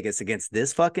Las Vegas against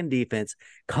this fucking defense,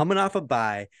 coming off a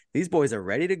bye. These boys are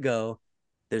ready to go.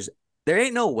 There's there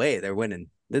ain't no way they're winning.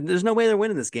 There's no way they're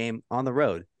winning this game on the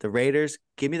road. The Raiders,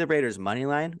 give me the Raiders money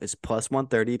line. It's plus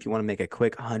 130. If you want to make a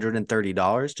quick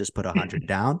 $130, just put 100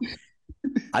 down.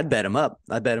 I'd bet them up.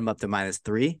 I'd bet them up to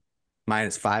 -3,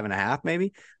 -5.5,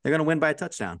 maybe. They're gonna win by a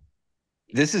touchdown.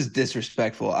 This is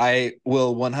disrespectful. I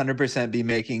will 100% be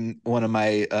making one of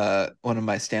my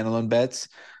standalone bets.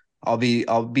 I'll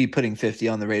be putting 50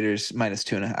 on the Raiders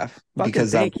 -2.5 Fucking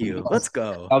because I'll thank be you. Let's plus,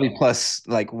 go. I'll be plus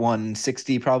like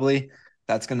 160 probably.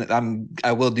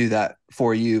 I will do that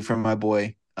for you, from my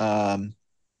boy. I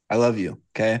love you.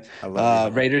 Okay. I love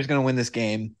you more. Raiders gonna win this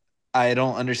game. I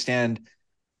don't understand.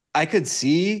 I could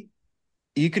see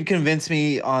you could convince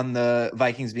me on the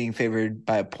Vikings being favored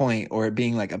by a point or it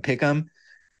being like a pick 'em.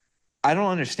 I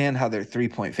don't understand how they're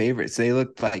 3-point favorites. They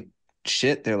looked like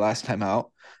shit their last time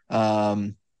out.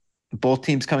 Um, both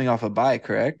teams coming off a bye,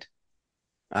 correct?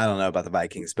 I don't know about the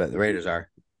Vikings, but the Raiders are.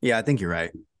 Yeah, I think you're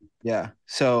right. Yeah.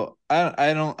 So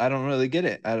I don't really get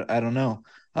it. I don't know.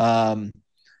 Um,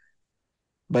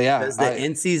 but yeah, Does the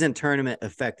in-season tournament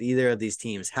affect either of these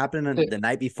teams? Happening the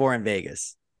night before in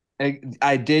Vegas.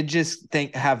 I did just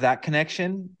think have that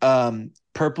connection.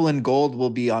 Purple and gold will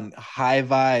be on high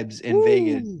vibes in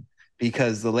Vegas Woo!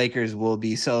 because the Lakers will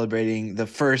be celebrating the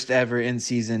first ever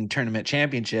in-season tournament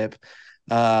championship.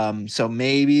 So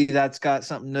maybe that's got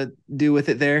something to do with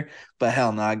it there. But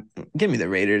hell no, give me the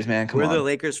Raiders, man. Come Where are the on,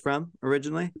 Lakers from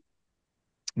originally?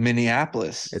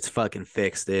 Minneapolis. It's fucking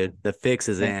fixed, dude. The fix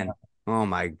is Yeah. in. Oh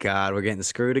my God, we're getting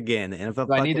screwed again. The NFL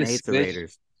Do I need fucking to hates the switch?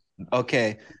 Raiders.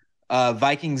 Okay.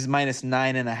 Vikings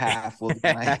 -9.5 will be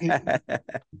my.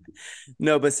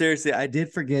 No, but seriously, I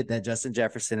did forget that Justin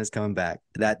Jefferson is coming back.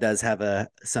 That does have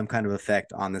some kind of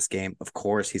effect on this game. Of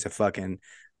course, he's a fucking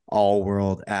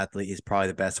all-world athlete. He's probably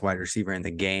the best wide receiver in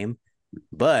the game.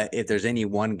 But if there's any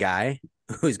one guy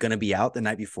who's going to be out the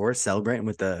night before celebrating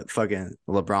with the fucking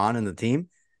LeBron and the team,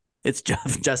 it's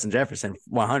Justin Jefferson,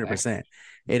 100%.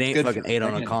 It It's ain't good fucking for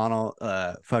Aiden him.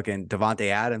 O'Connell. Fucking Devontae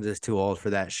Adams is too old for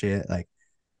that shit. Like,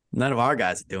 none of our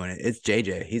guys are doing it. It's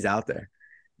JJ. He's out there.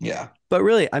 Yeah. But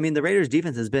really, I mean, the Raiders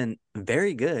defense has been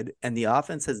very good and the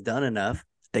offense has done enough.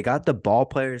 They got the ball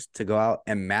players to go out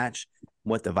and match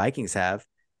what the Vikings have.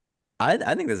 I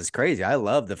think this is crazy. I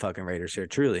love the fucking Raiders here,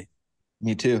 truly.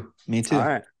 Me too. Me All too.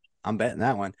 right. I'm betting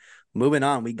that one. Moving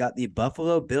on, we got the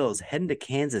Buffalo Bills heading to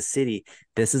Kansas City.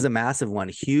 This is a massive one.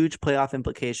 Huge playoff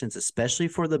implications, especially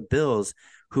for the Bills,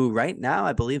 who right now,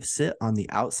 I believe, sit on the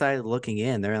outside looking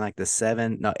in. They're in like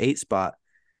the 8 spot.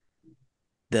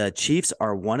 The Chiefs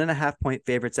are 1.5-point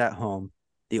favorites at home.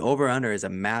 The over-under is a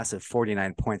massive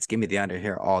 49 points. Give me the under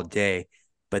here all day.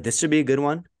 But this should be a good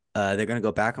one. They're going to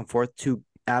go back and forth. Two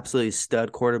absolutely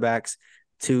stud quarterbacks,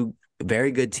 two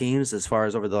very good teams as far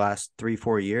as over the last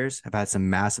 3-4 years have had some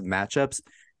massive matchups.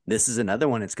 This is another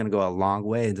one. It's going to go a long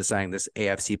way in deciding this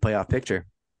AFC playoff picture.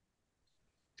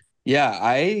 Yeah,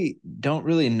 I don't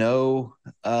really know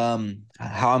how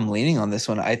I'm leaning on this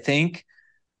one. I think,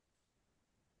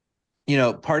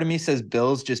 part of me says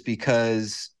Bills just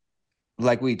because,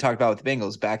 like we talked about with the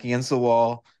Bengals, back against the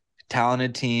wall,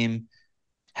 talented team,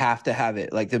 have to have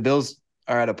it. Like the Bills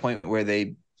are at a point where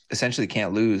they essentially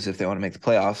can't lose if they want to make the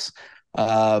playoffs.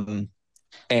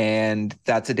 And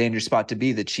that's a dangerous spot to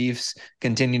be. The Chiefs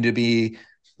continue to be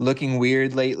looking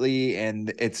weird lately,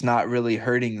 and it's not really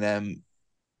hurting them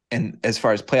and as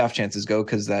far as playoff chances go,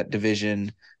 because that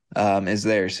division is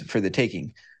theirs for the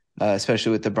taking,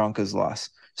 especially with the Broncos loss.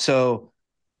 So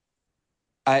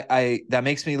I that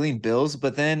makes me lean Bills,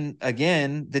 but then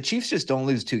again, the Chiefs just don't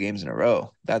lose 2 games in a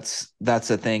row. That's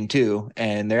a thing too,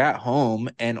 and they're at home,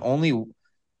 and only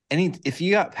any if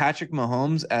you got Patrick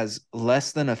Mahomes as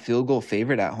less than a field goal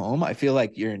favorite at home, I feel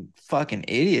like you're a fucking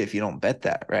idiot if you don't bet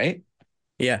that, right?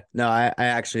 Yeah, no, I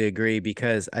actually agree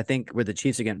because I think where the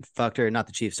Chiefs are getting fucked, or not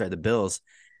the Chiefs, sorry, the Bills,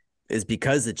 is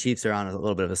because the Chiefs are on a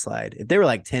little bit of a slide. If they were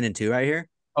like 10-2 right here,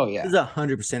 Oh this yeah. is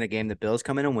 100% a game the Bills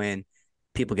come in and win.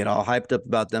 People get all hyped up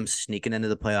about them sneaking into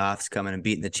the playoffs, coming and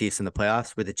beating the Chiefs in the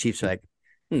playoffs, where the Chiefs are like,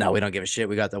 no, we don't give a shit.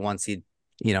 We got the 1 seed,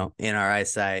 in our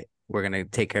eyesight. We're going to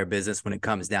take care of business when it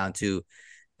comes down to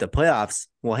the playoffs.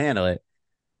 We'll handle it.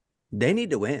 They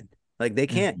need to win. Like they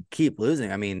can't Mhm. keep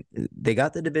losing. I mean, they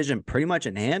got the division pretty much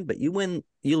in hand, but you win,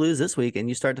 you lose this week, and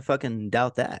you start to fucking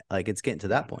doubt that. Like it's getting to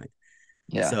Yeah. that point.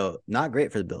 Yeah. So not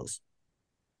great for the Bills.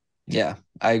 Yeah.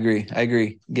 I agree. I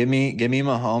agree. Give me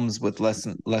Mahomes with less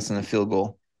than a field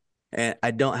goal. And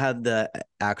I don't have the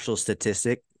actual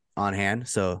statistic on hand,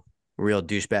 so real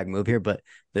douchebag move here, but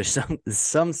there's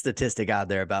some statistic out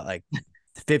there about like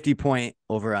 50-point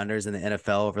over unders in the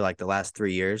NFL over like the last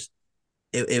 3 years.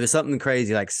 It was something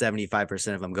crazy, like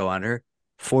 75% of them go under.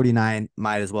 49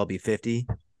 might as well be 50.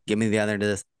 Give me the under to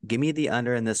this. Give me the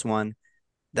under in this one.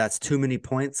 That's too many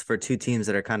points for two teams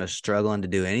that are kind of struggling to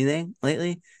do anything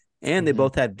lately. And they Mhm.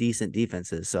 both have decent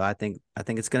defenses. So I think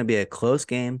it's gonna be a close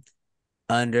game.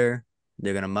 Under.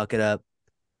 They're gonna muck it up,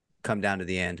 come down to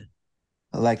the end.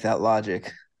 I like that logic.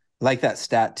 I like that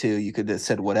stat too. You could have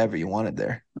said whatever you wanted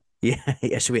there. Yeah,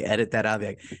 yeah. Should we edit that out?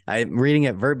 I'm reading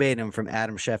it verbatim from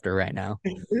Adam Schefter right now.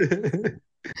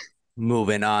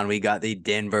 Moving on, we got the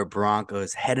Denver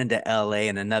Broncos heading to LA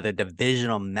in another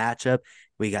divisional matchup.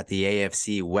 We got the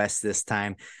AFC West this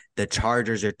time. The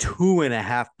Chargers are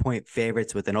 2.5-point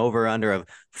favorites with an over under of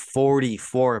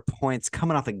 44 points,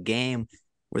 coming off a game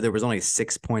where there was only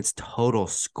 6 points total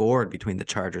scored between the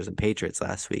Chargers and Patriots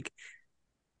last week.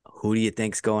 Who do you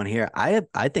think's going here? I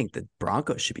think the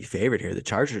Broncos should be favored here. The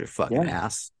Chargers are fucking Yeah.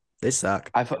 ass. They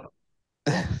suck. I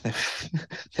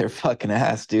they're fucking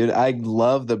ass, dude. I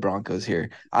love the Broncos here.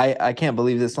 I can't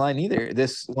believe this line either.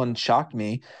 This one shocked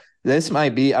me.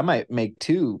 I might make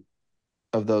two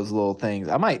of those little things.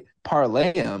 I might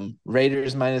parlay them.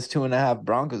 Raiders -2.5,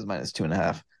 Broncos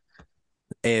 -2.5.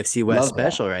 AFC West Love that.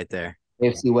 special right there.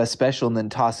 AFC West special and then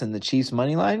toss in the Chiefs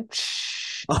money line.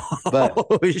 But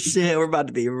Oh shit, we're about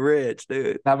to be rich,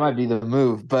 dude. that might be the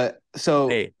move. But so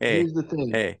Hey, hey, here's the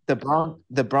thing. hey,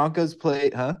 The Broncos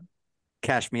played, huh?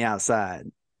 cash me outside.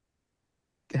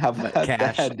 How But about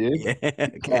cash. that, dude? Yeah,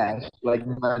 okay. Cash, like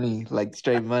money, like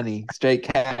straight money, straight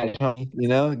cash,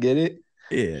 homie. Get it?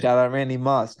 Yeah. Shout out Randy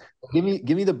Moss. Give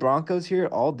me the Broncos here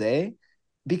all day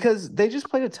because they just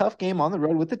played a tough game on the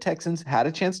road with the Texans, had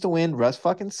a chance to win. Russ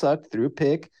fucking sucked, threw a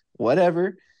pick,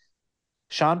 whatever.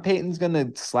 Sean Payton's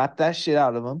gonna slap that shit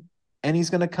out of him, and he's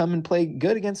gonna come and play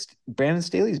good against Brandon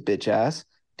Staley's bitch ass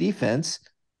defense.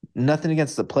 Nothing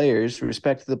against the players.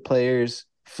 Respect to the players.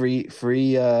 Free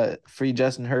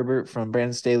Justin Herbert from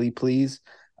Brandon Staley, please.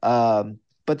 But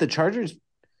the Chargers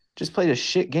just played a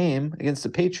shit game against the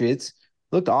Patriots.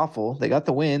 Looked awful. They got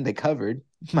the win. They covered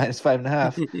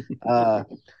 -5.5. Uh,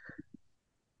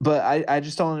 but I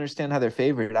just don't understand how they're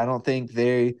favored. I don't think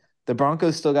the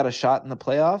Broncos still got a shot in the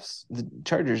playoffs. The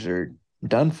Chargers are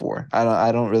done for. I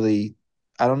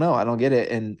don't know. I don't get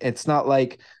it. And it's not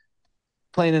like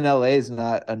playing in LA is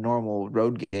not a normal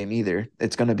road game either.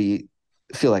 It's gonna be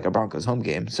feel like a Broncos home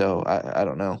game. So I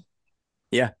don't know.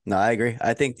 Yeah, no, I agree.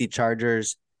 I think the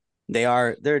Chargers,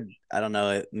 they're, I don't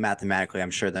know, mathematically,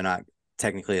 I'm sure they're not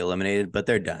technically eliminated, but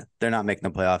they're done. They're not making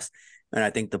the playoffs. And I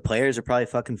think the players are probably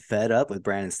fucking fed up with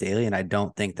Brandon Staley, and I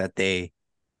don't think that they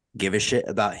give a shit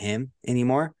about him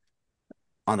anymore.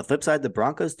 On the flip side, the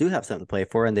Broncos do have something to play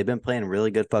for, and they've been playing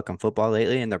really good fucking football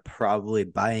lately, and they're probably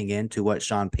buying into what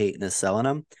Sean Payton is selling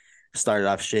them. Started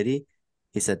off shitty.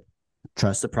 He said,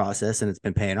 trust the process, and it's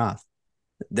been paying off.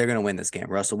 They're going to win this game.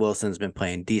 Russell Wilson's been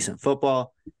playing decent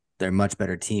football. They're a much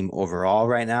better team overall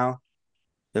right now.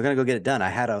 They're going to go get it done. I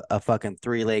had a fucking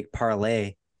 3-leg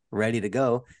parlay ready to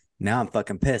go. Now I'm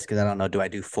fucking pissed because I don't know. Do I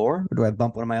do 4 or do I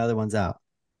bump one of my other ones out?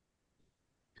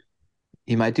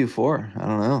 He might do four. I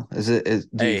don't know. Do you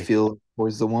Hey, feel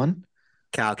towards the one?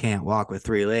 Cal can't walk with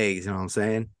 3 legs. You know what I'm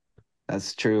saying?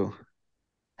 That's true.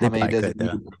 They How many probably does could, it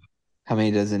need? though. How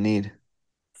many does it need?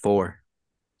 4.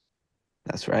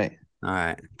 That's right. All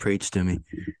right. Preach to me.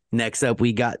 Next up,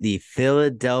 we got the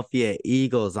Philadelphia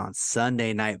Eagles on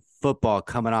Sunday Night Football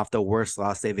coming off the worst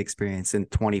loss they've experienced in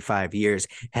 25 years,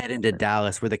 heading to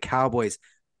Dallas, where the Cowboys,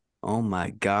 oh my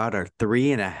God, are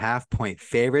 3.5 point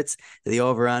favorites. The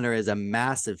over-under is a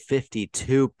massive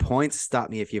 52 points. Stop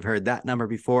me if you've heard that number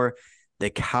before. The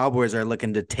Cowboys are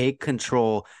looking to take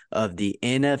control of the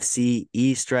NFC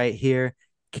East right here.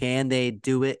 Can they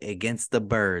do it against the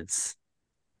Birds?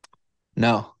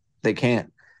 No, they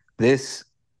can't. This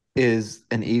is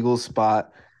an Eagles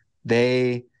spot.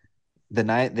 They they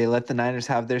let the Niners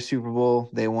have their Super Bowl.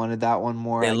 They wanted that one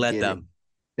more. They I let get it. them.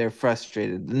 They're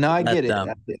frustrated. No, I Let get it.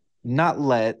 them. Not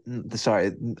let.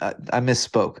 Sorry, I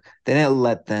misspoke. They didn't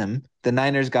let them. The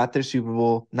Niners got their Super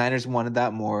Bowl. Niners wanted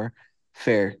that more.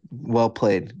 Fair. Well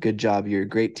played. Good job. You're a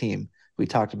great team. We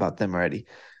talked about them already.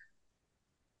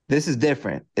 This is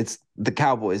different. It's the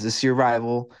Cowboys. This is your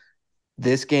rival.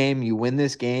 This game, you win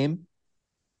this game,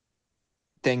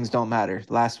 things don't matter.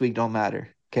 Last week don't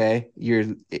matter. Okay. You're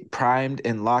primed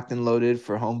and locked and loaded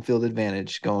for home field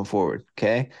advantage going forward.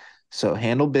 Okay. So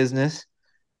handle business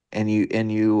and you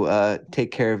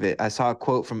take care of it. I saw a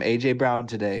quote from AJ Brown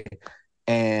today,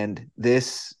 and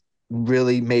this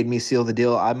really made me seal the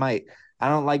deal. I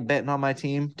don't like betting on my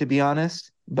team, to be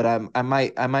honest, but I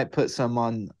might put some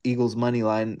on Eagles money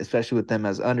line, especially with them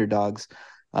as underdogs,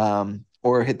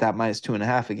 or hit that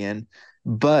 -2.5 again.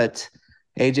 But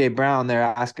AJ Brown, they're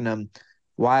asking him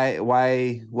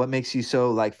what makes you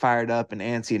so like fired up and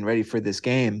antsy and ready for this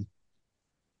game?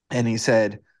 And he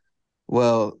said,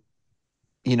 well,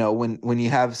 when you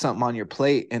have something on your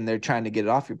plate and they're trying to get it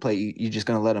off your plate, you just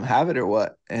gonna let them have it or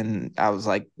what? And I was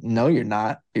like, no, you're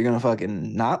not. You're gonna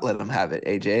fucking not let them have it,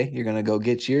 AJ. You're gonna go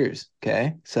get yours.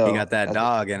 Okay, He so got that that's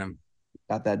dog in him.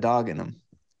 got that dog in him.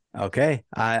 Okay.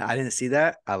 I didn't see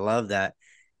that. I love that.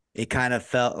 It kind of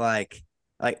felt like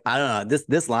I don't know.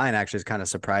 This line actually is kind of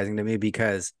surprising to me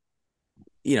because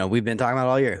we've been talking about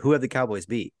all year. Who have the Cowboys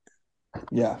beat?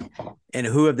 Yeah, And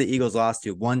who have the Eagles lost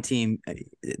to? One team,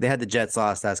 they had the Jets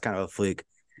lost. That's kind of a fluke.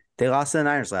 They lost to the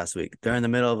Niners last week. They're in the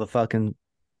middle of a fucking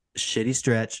shitty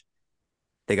stretch.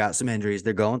 They got some injuries.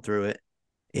 They're going through it.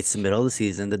 It's the middle of the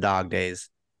season, the dog days.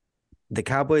 The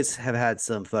Cowboys have had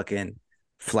some fucking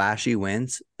flashy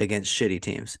wins against shitty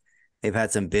teams. They've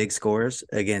had some big scores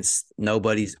against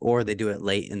nobodies, or they do it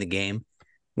late in the game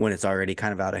when it's already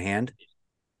kind of out of hand.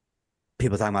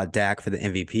 People talking about Dak for the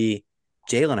MVP.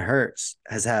 Jalen Hurts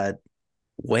has had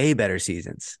way better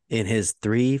seasons in his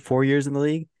 3-4 years in the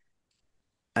league.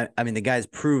 I mean, the guy's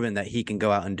proven that he can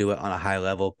go out and do it on a high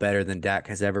level better than Dak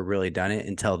has ever really done it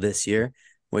until this year,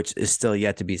 which is still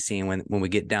yet to be seen when we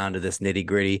get down to this nitty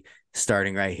gritty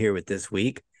starting right here with this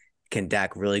week. Can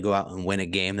Dak really go out and win a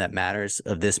game that matters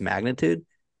of this magnitude?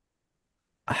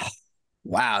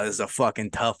 Wow, this is a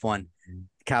fucking tough one.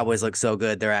 Cowboys look so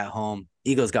good. They're at home.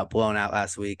 Eagles got blown out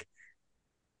last week.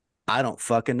 I don't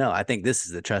fucking know. I think this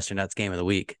is the Trust Your Nuts game of the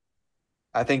week.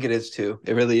 I think it is too.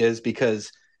 It really is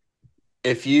because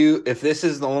if this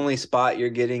is the only spot you're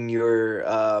getting your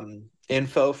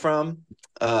info from,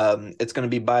 it's going to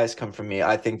be biased come from me.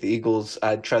 I think the Eagles.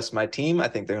 I trust my team. I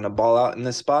think they're going to ball out in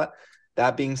this spot.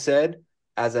 That being said,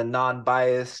 as a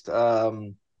non-biased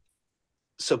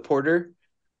supporter,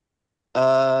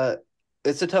 uh,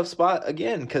 it's a tough spot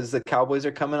again because the Cowboys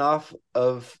are coming off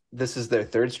of this is their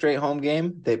third straight home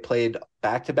game. They played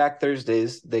back-to-back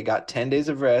Thursdays. They got 10 days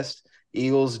of rest.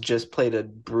 Eagles just played a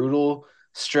brutal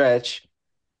stretch.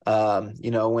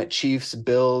 Went Chiefs,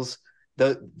 Bills.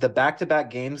 The back-to-back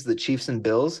games, the Chiefs and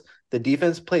Bills, the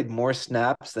defense played more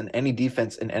snaps than any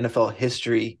defense in NFL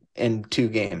history in 2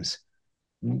 games.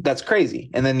 That's crazy.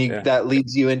 And then Yeah. that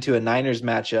leads you into a Niners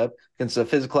matchup against a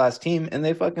physical ass team, and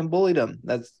they fucking bullied them.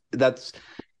 That's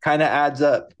kind of adds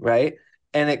up, right?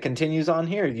 And it continues on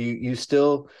here. You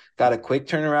still got a quick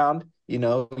turnaround.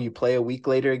 You play a week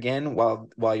later again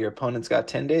while your opponent's got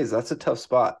 10 days. That's a tough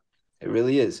spot. It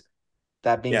really is.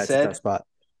 That being Yeah, it's a tough said, spot.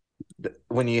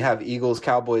 when you have Eagles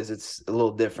Cowboys, it's a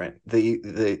little different.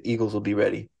 The Eagles will be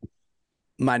ready.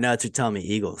 My nuts are telling me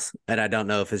Eagles. And I don't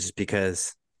know if it's just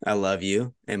because I love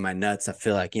you and my nuts. I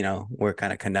feel like, we're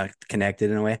kind of connected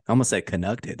in a way. I almost said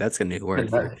connected. That's a new word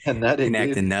for And that it,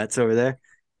 connecting dude. nuts over there.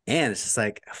 And it's just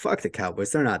like, fuck the Cowboys.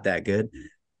 They're not that good.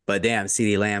 But damn,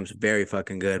 CD Lamb's very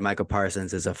fucking good. Michael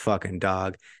Parsons is a fucking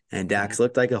dog. And Dax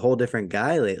looked like a whole different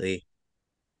guy lately.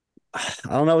 I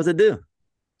don't know what to do.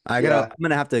 I'm Yeah.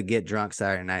 gonna have to get drunk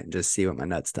Saturday night and just see what my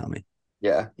nuts tell me.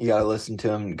 Yeah, you got to listen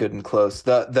to him good and close.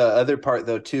 The other part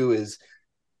though too is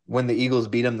when the Eagles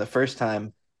beat him the first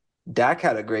time, Dak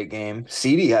had a great game.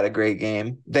 CD had a great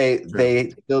game. They True.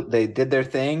 they they did their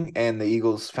thing, and the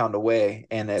Eagles found a way.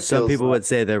 And it Some feels people like would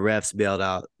say the refs bailed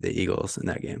out the Eagles in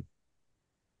that game.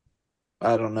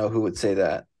 I don't know who would say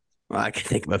that. Well, I can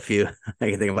think of a few. I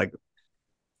can think of like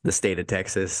the state of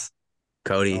Texas,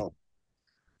 Cody, Oh,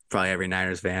 probably every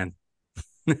Niners fan.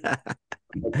 All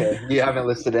okay. You haven't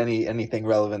listed anything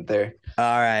relevant there.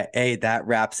 right. Hey, that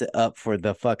wraps it up for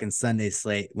the fucking Sunday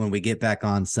slate. When we get back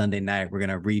on Sunday night, we're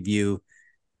gonna review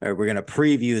or we're gonna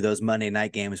preview those Monday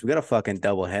night games. We got a fucking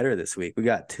double header this week. We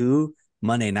got two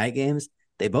Monday night games.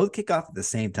 They both kick off at the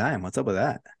same time. What's up with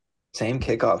that? Same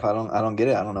kickoff. I don't get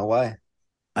it. I don't know why.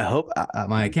 I hope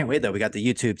I can't wait though. We got the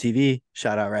YouTube TV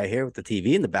shout out right here with the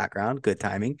TV in the background. Good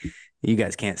timing. You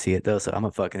guys can't see it though, so I'm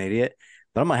a fucking idiot.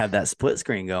 But I'm gonna have that split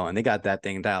screen going. They got that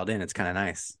thing dialed in. It's kind of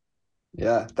nice.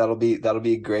 Yeah, that'll be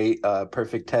a great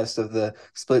perfect test of the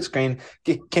split screen.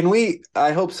 Can we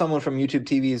I hope someone from YouTube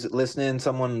TV is listening,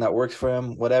 someone that works for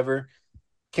him, whatever.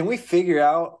 Can we figure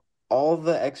out all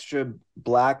the extra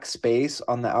black space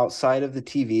on the outside of the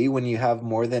TV when you have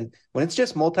more than when it's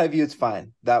just multi-view, it's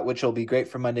fine. That which will be great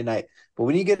for Monday night. But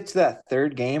when you get to that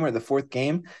third game or the fourth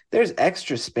game, there's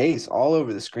extra space all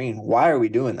over the screen. Why are we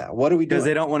doing that? What are we Because doing?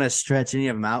 they don't want to stretch any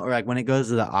of them out. Or like when it goes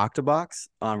to the octabox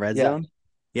on red Yeah, zone,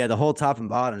 yeah, the whole top and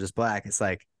bottom just black. It's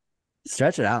like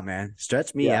stretch it out, man.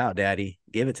 Stretch me yeah. out, daddy.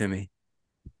 Give it to me.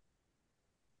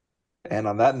 And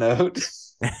on that note,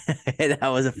 That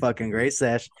was a fucking great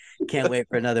sesh. Can't wait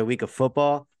for another week of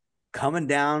football coming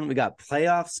down. We got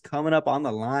playoffs coming up on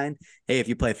the line. Hey, if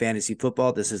you play fantasy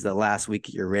football, this is the last week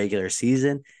of your regular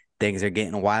season. Things are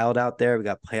getting wild out there. We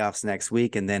got playoffs next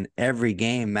week, and then every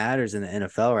game matters in the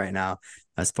NFL right now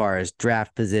as far as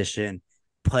draft position,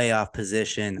 playoff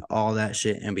position, all that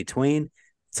shit in between.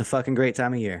 It's a fucking great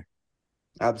time of year.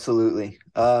 absolutely.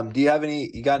 Do you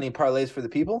got any parlays for the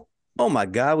people? Oh my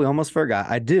God, we almost forgot.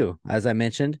 I do. As I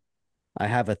mentioned, I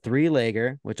have a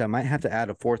three-legger, which I might have to add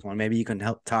a fourth one. Maybe you can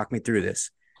help talk me through this.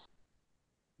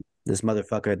 This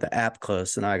motherfucker, the app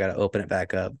closed, so now I got to open it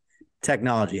back up.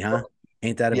 Technology, huh?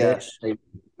 Ain't that a Yeah. bitch?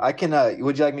 I can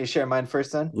would you like me to share mine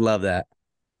first then? Love that.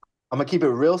 I'm gonna keep it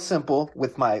real simple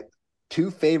with my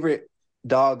two favorite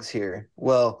dogs here.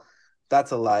 Well,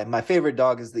 that's a lie. My favorite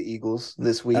dog is the Eagles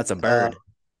this That's week. a bird.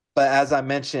 But as I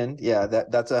mentioned, yeah,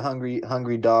 that's a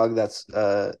hungry dog. That's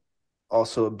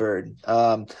also a bird.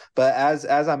 But as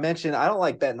I mentioned, I don't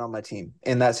like betting on my team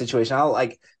in that situation. I don't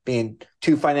like being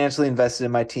too financially invested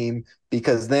in my team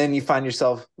because then you find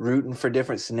yourself rooting for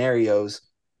different scenarios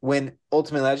when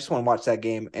ultimately I just want to watch that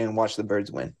game and watch the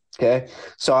birds win. Okay,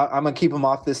 so I'm gonna keep them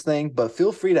off this thing, but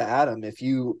feel free to add them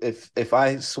if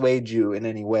I swayed you in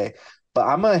any way. But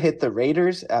I'm gonna hit the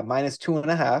Raiders at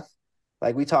 -2.5,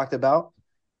 like we talked about,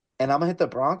 and I'm gonna hit the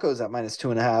Broncos at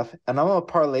 -2.5, and I'm gonna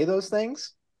parlay those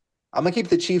things. I'm gonna keep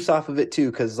the Chiefs off of it too,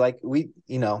 because like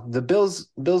the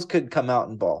Bills could come out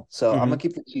and ball. So I'm gonna Mm-hmm.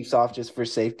 keep the Chiefs off just for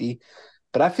safety.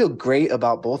 But I feel great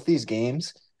about both these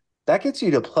games. That gets you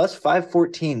to plus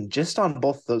 514 just on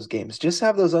both those games. Just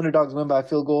have those underdogs win by a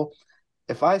field goal.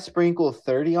 If I sprinkle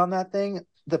 30 on that thing,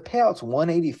 the payout's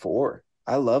 184.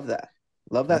 I love that.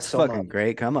 Love that That's so much. fucking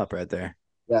great come up right there.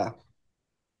 Yeah.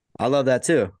 I love that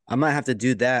too. I might have to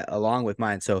do that along with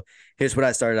mine. So here's what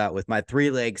I started out with my three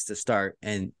legs to start,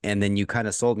 and then you kind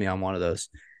of sold me on one of those.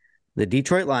 The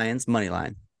Detroit Lions money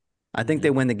line. I think they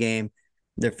Mhm. win the game.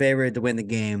 They're favored to win the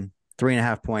game.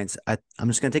 3.5 points. I'm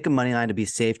just gonna take a money line to be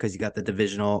safe because you got the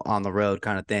divisional on the road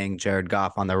kind of thing. Jared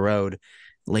Goff on the road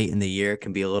late in the year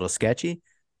can be a little sketchy,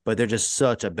 but they're just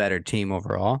such a better team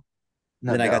overall.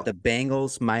 No Then I got doubt. the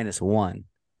Bengals -1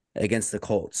 against the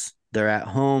Colts. They're at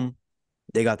home.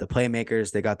 They got the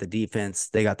playmakers, they got the defense,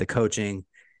 they got the coaching,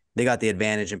 they got the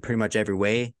advantage in pretty much every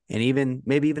way. And even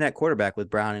maybe even at quarterback with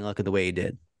Browning looking the way he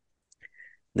did.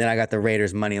 Then I got the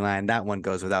Raiders money line. That one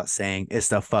goes without saying. It's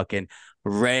the fucking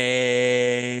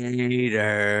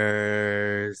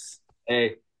Raiders.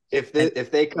 Hey, And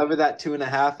if they cover that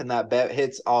 2.5 and that bet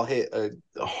hits, I'll hit a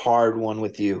hard one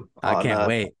with you I can't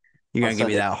wait. You're on gonna give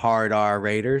me Sunday. that hard R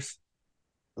Raiders.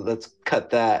 Let's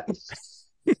cut that.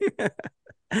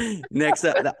 Next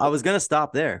up, I was gonna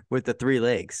stop there with the three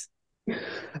legs. It,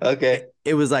 Okay.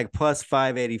 it was like plus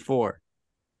 584.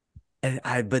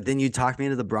 But then you talked me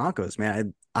into the Broncos,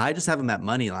 man. I just have them at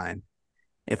money line.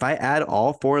 If I add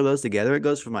all four of those together, it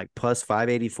goes from like plus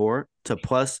 584 to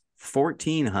plus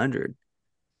 1400.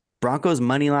 Broncos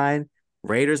money line,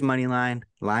 Raiders money line,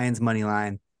 Lions money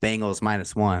line, Bengals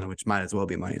 -1, which might as well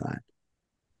be money line.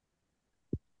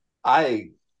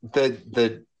 I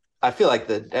the I feel like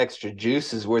the extra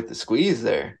juice is worth the squeeze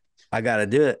there. I got to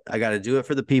do it. I got to do it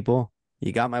for the people.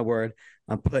 You got my word.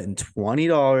 I'm putting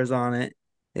 $20 on it.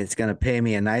 It's going to pay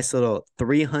me a nice little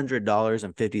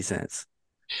 $300.50.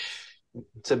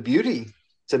 It's a beauty.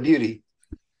 It's a beauty.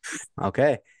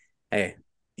 Okay. Hey,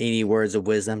 any words of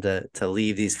wisdom to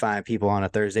leave these fine people on a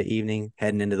Thursday evening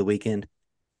heading into the weekend?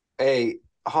 Hey,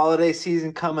 holiday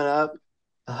season coming up.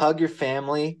 Hug your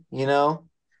family,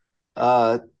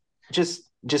 Uh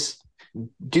just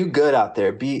do good out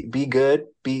there. Be good.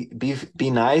 Be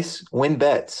nice. Win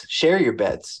bets. Share your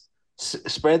bets.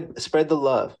 Spread the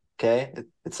love. Okay,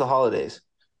 it's the holidays.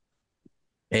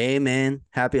 Amen.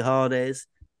 Happy holidays.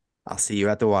 I'll see you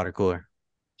at the water cooler.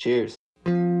 Cheers.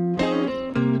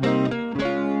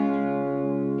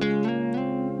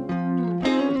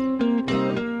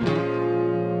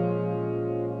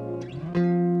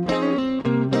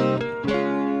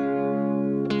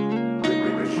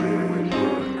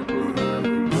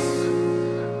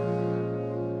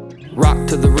 Rock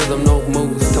to the rhythm, no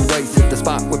moves to waste. Hit the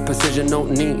spot with precision, no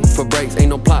need for breaks. Ain't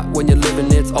no plot when you're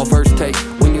living, it's all first take.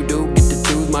 When you do get to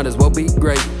choose, might as well be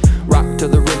great. Rock to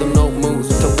the rhythm, no moves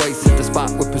to waste. Hit the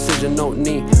spot with precision, no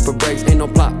need for breaks. Ain't no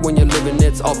plot when you're living,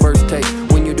 it's all first take.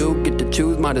 When you do get to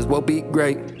choose, might as well be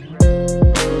great.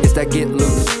 It's that get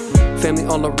loose. Family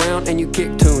all around and you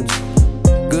kick tunes.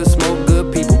 Good smoke,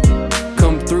 good people.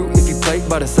 Come through if you play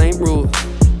by the same rules.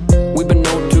 We've been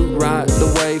known to ride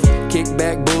the wave. Kick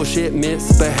back, bullshit,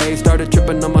 misbehave. Started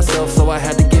tripping on myself, so I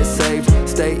had to get saved.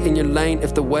 Stay in your lane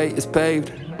if the way is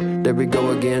paved. There we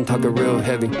go again, talking real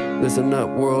heavy. Listen up,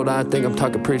 world, I think I'm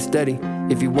talking pretty steady.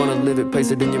 If you wanna live it,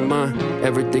 place it in your mind.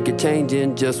 Everything can change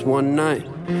in just one night.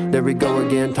 There we go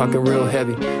again, talking real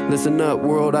heavy. Listen up,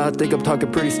 world, I think I'm talking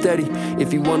pretty steady.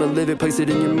 If you wanna live it, place it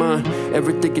in your mind.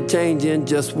 Everything can change in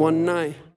just one night.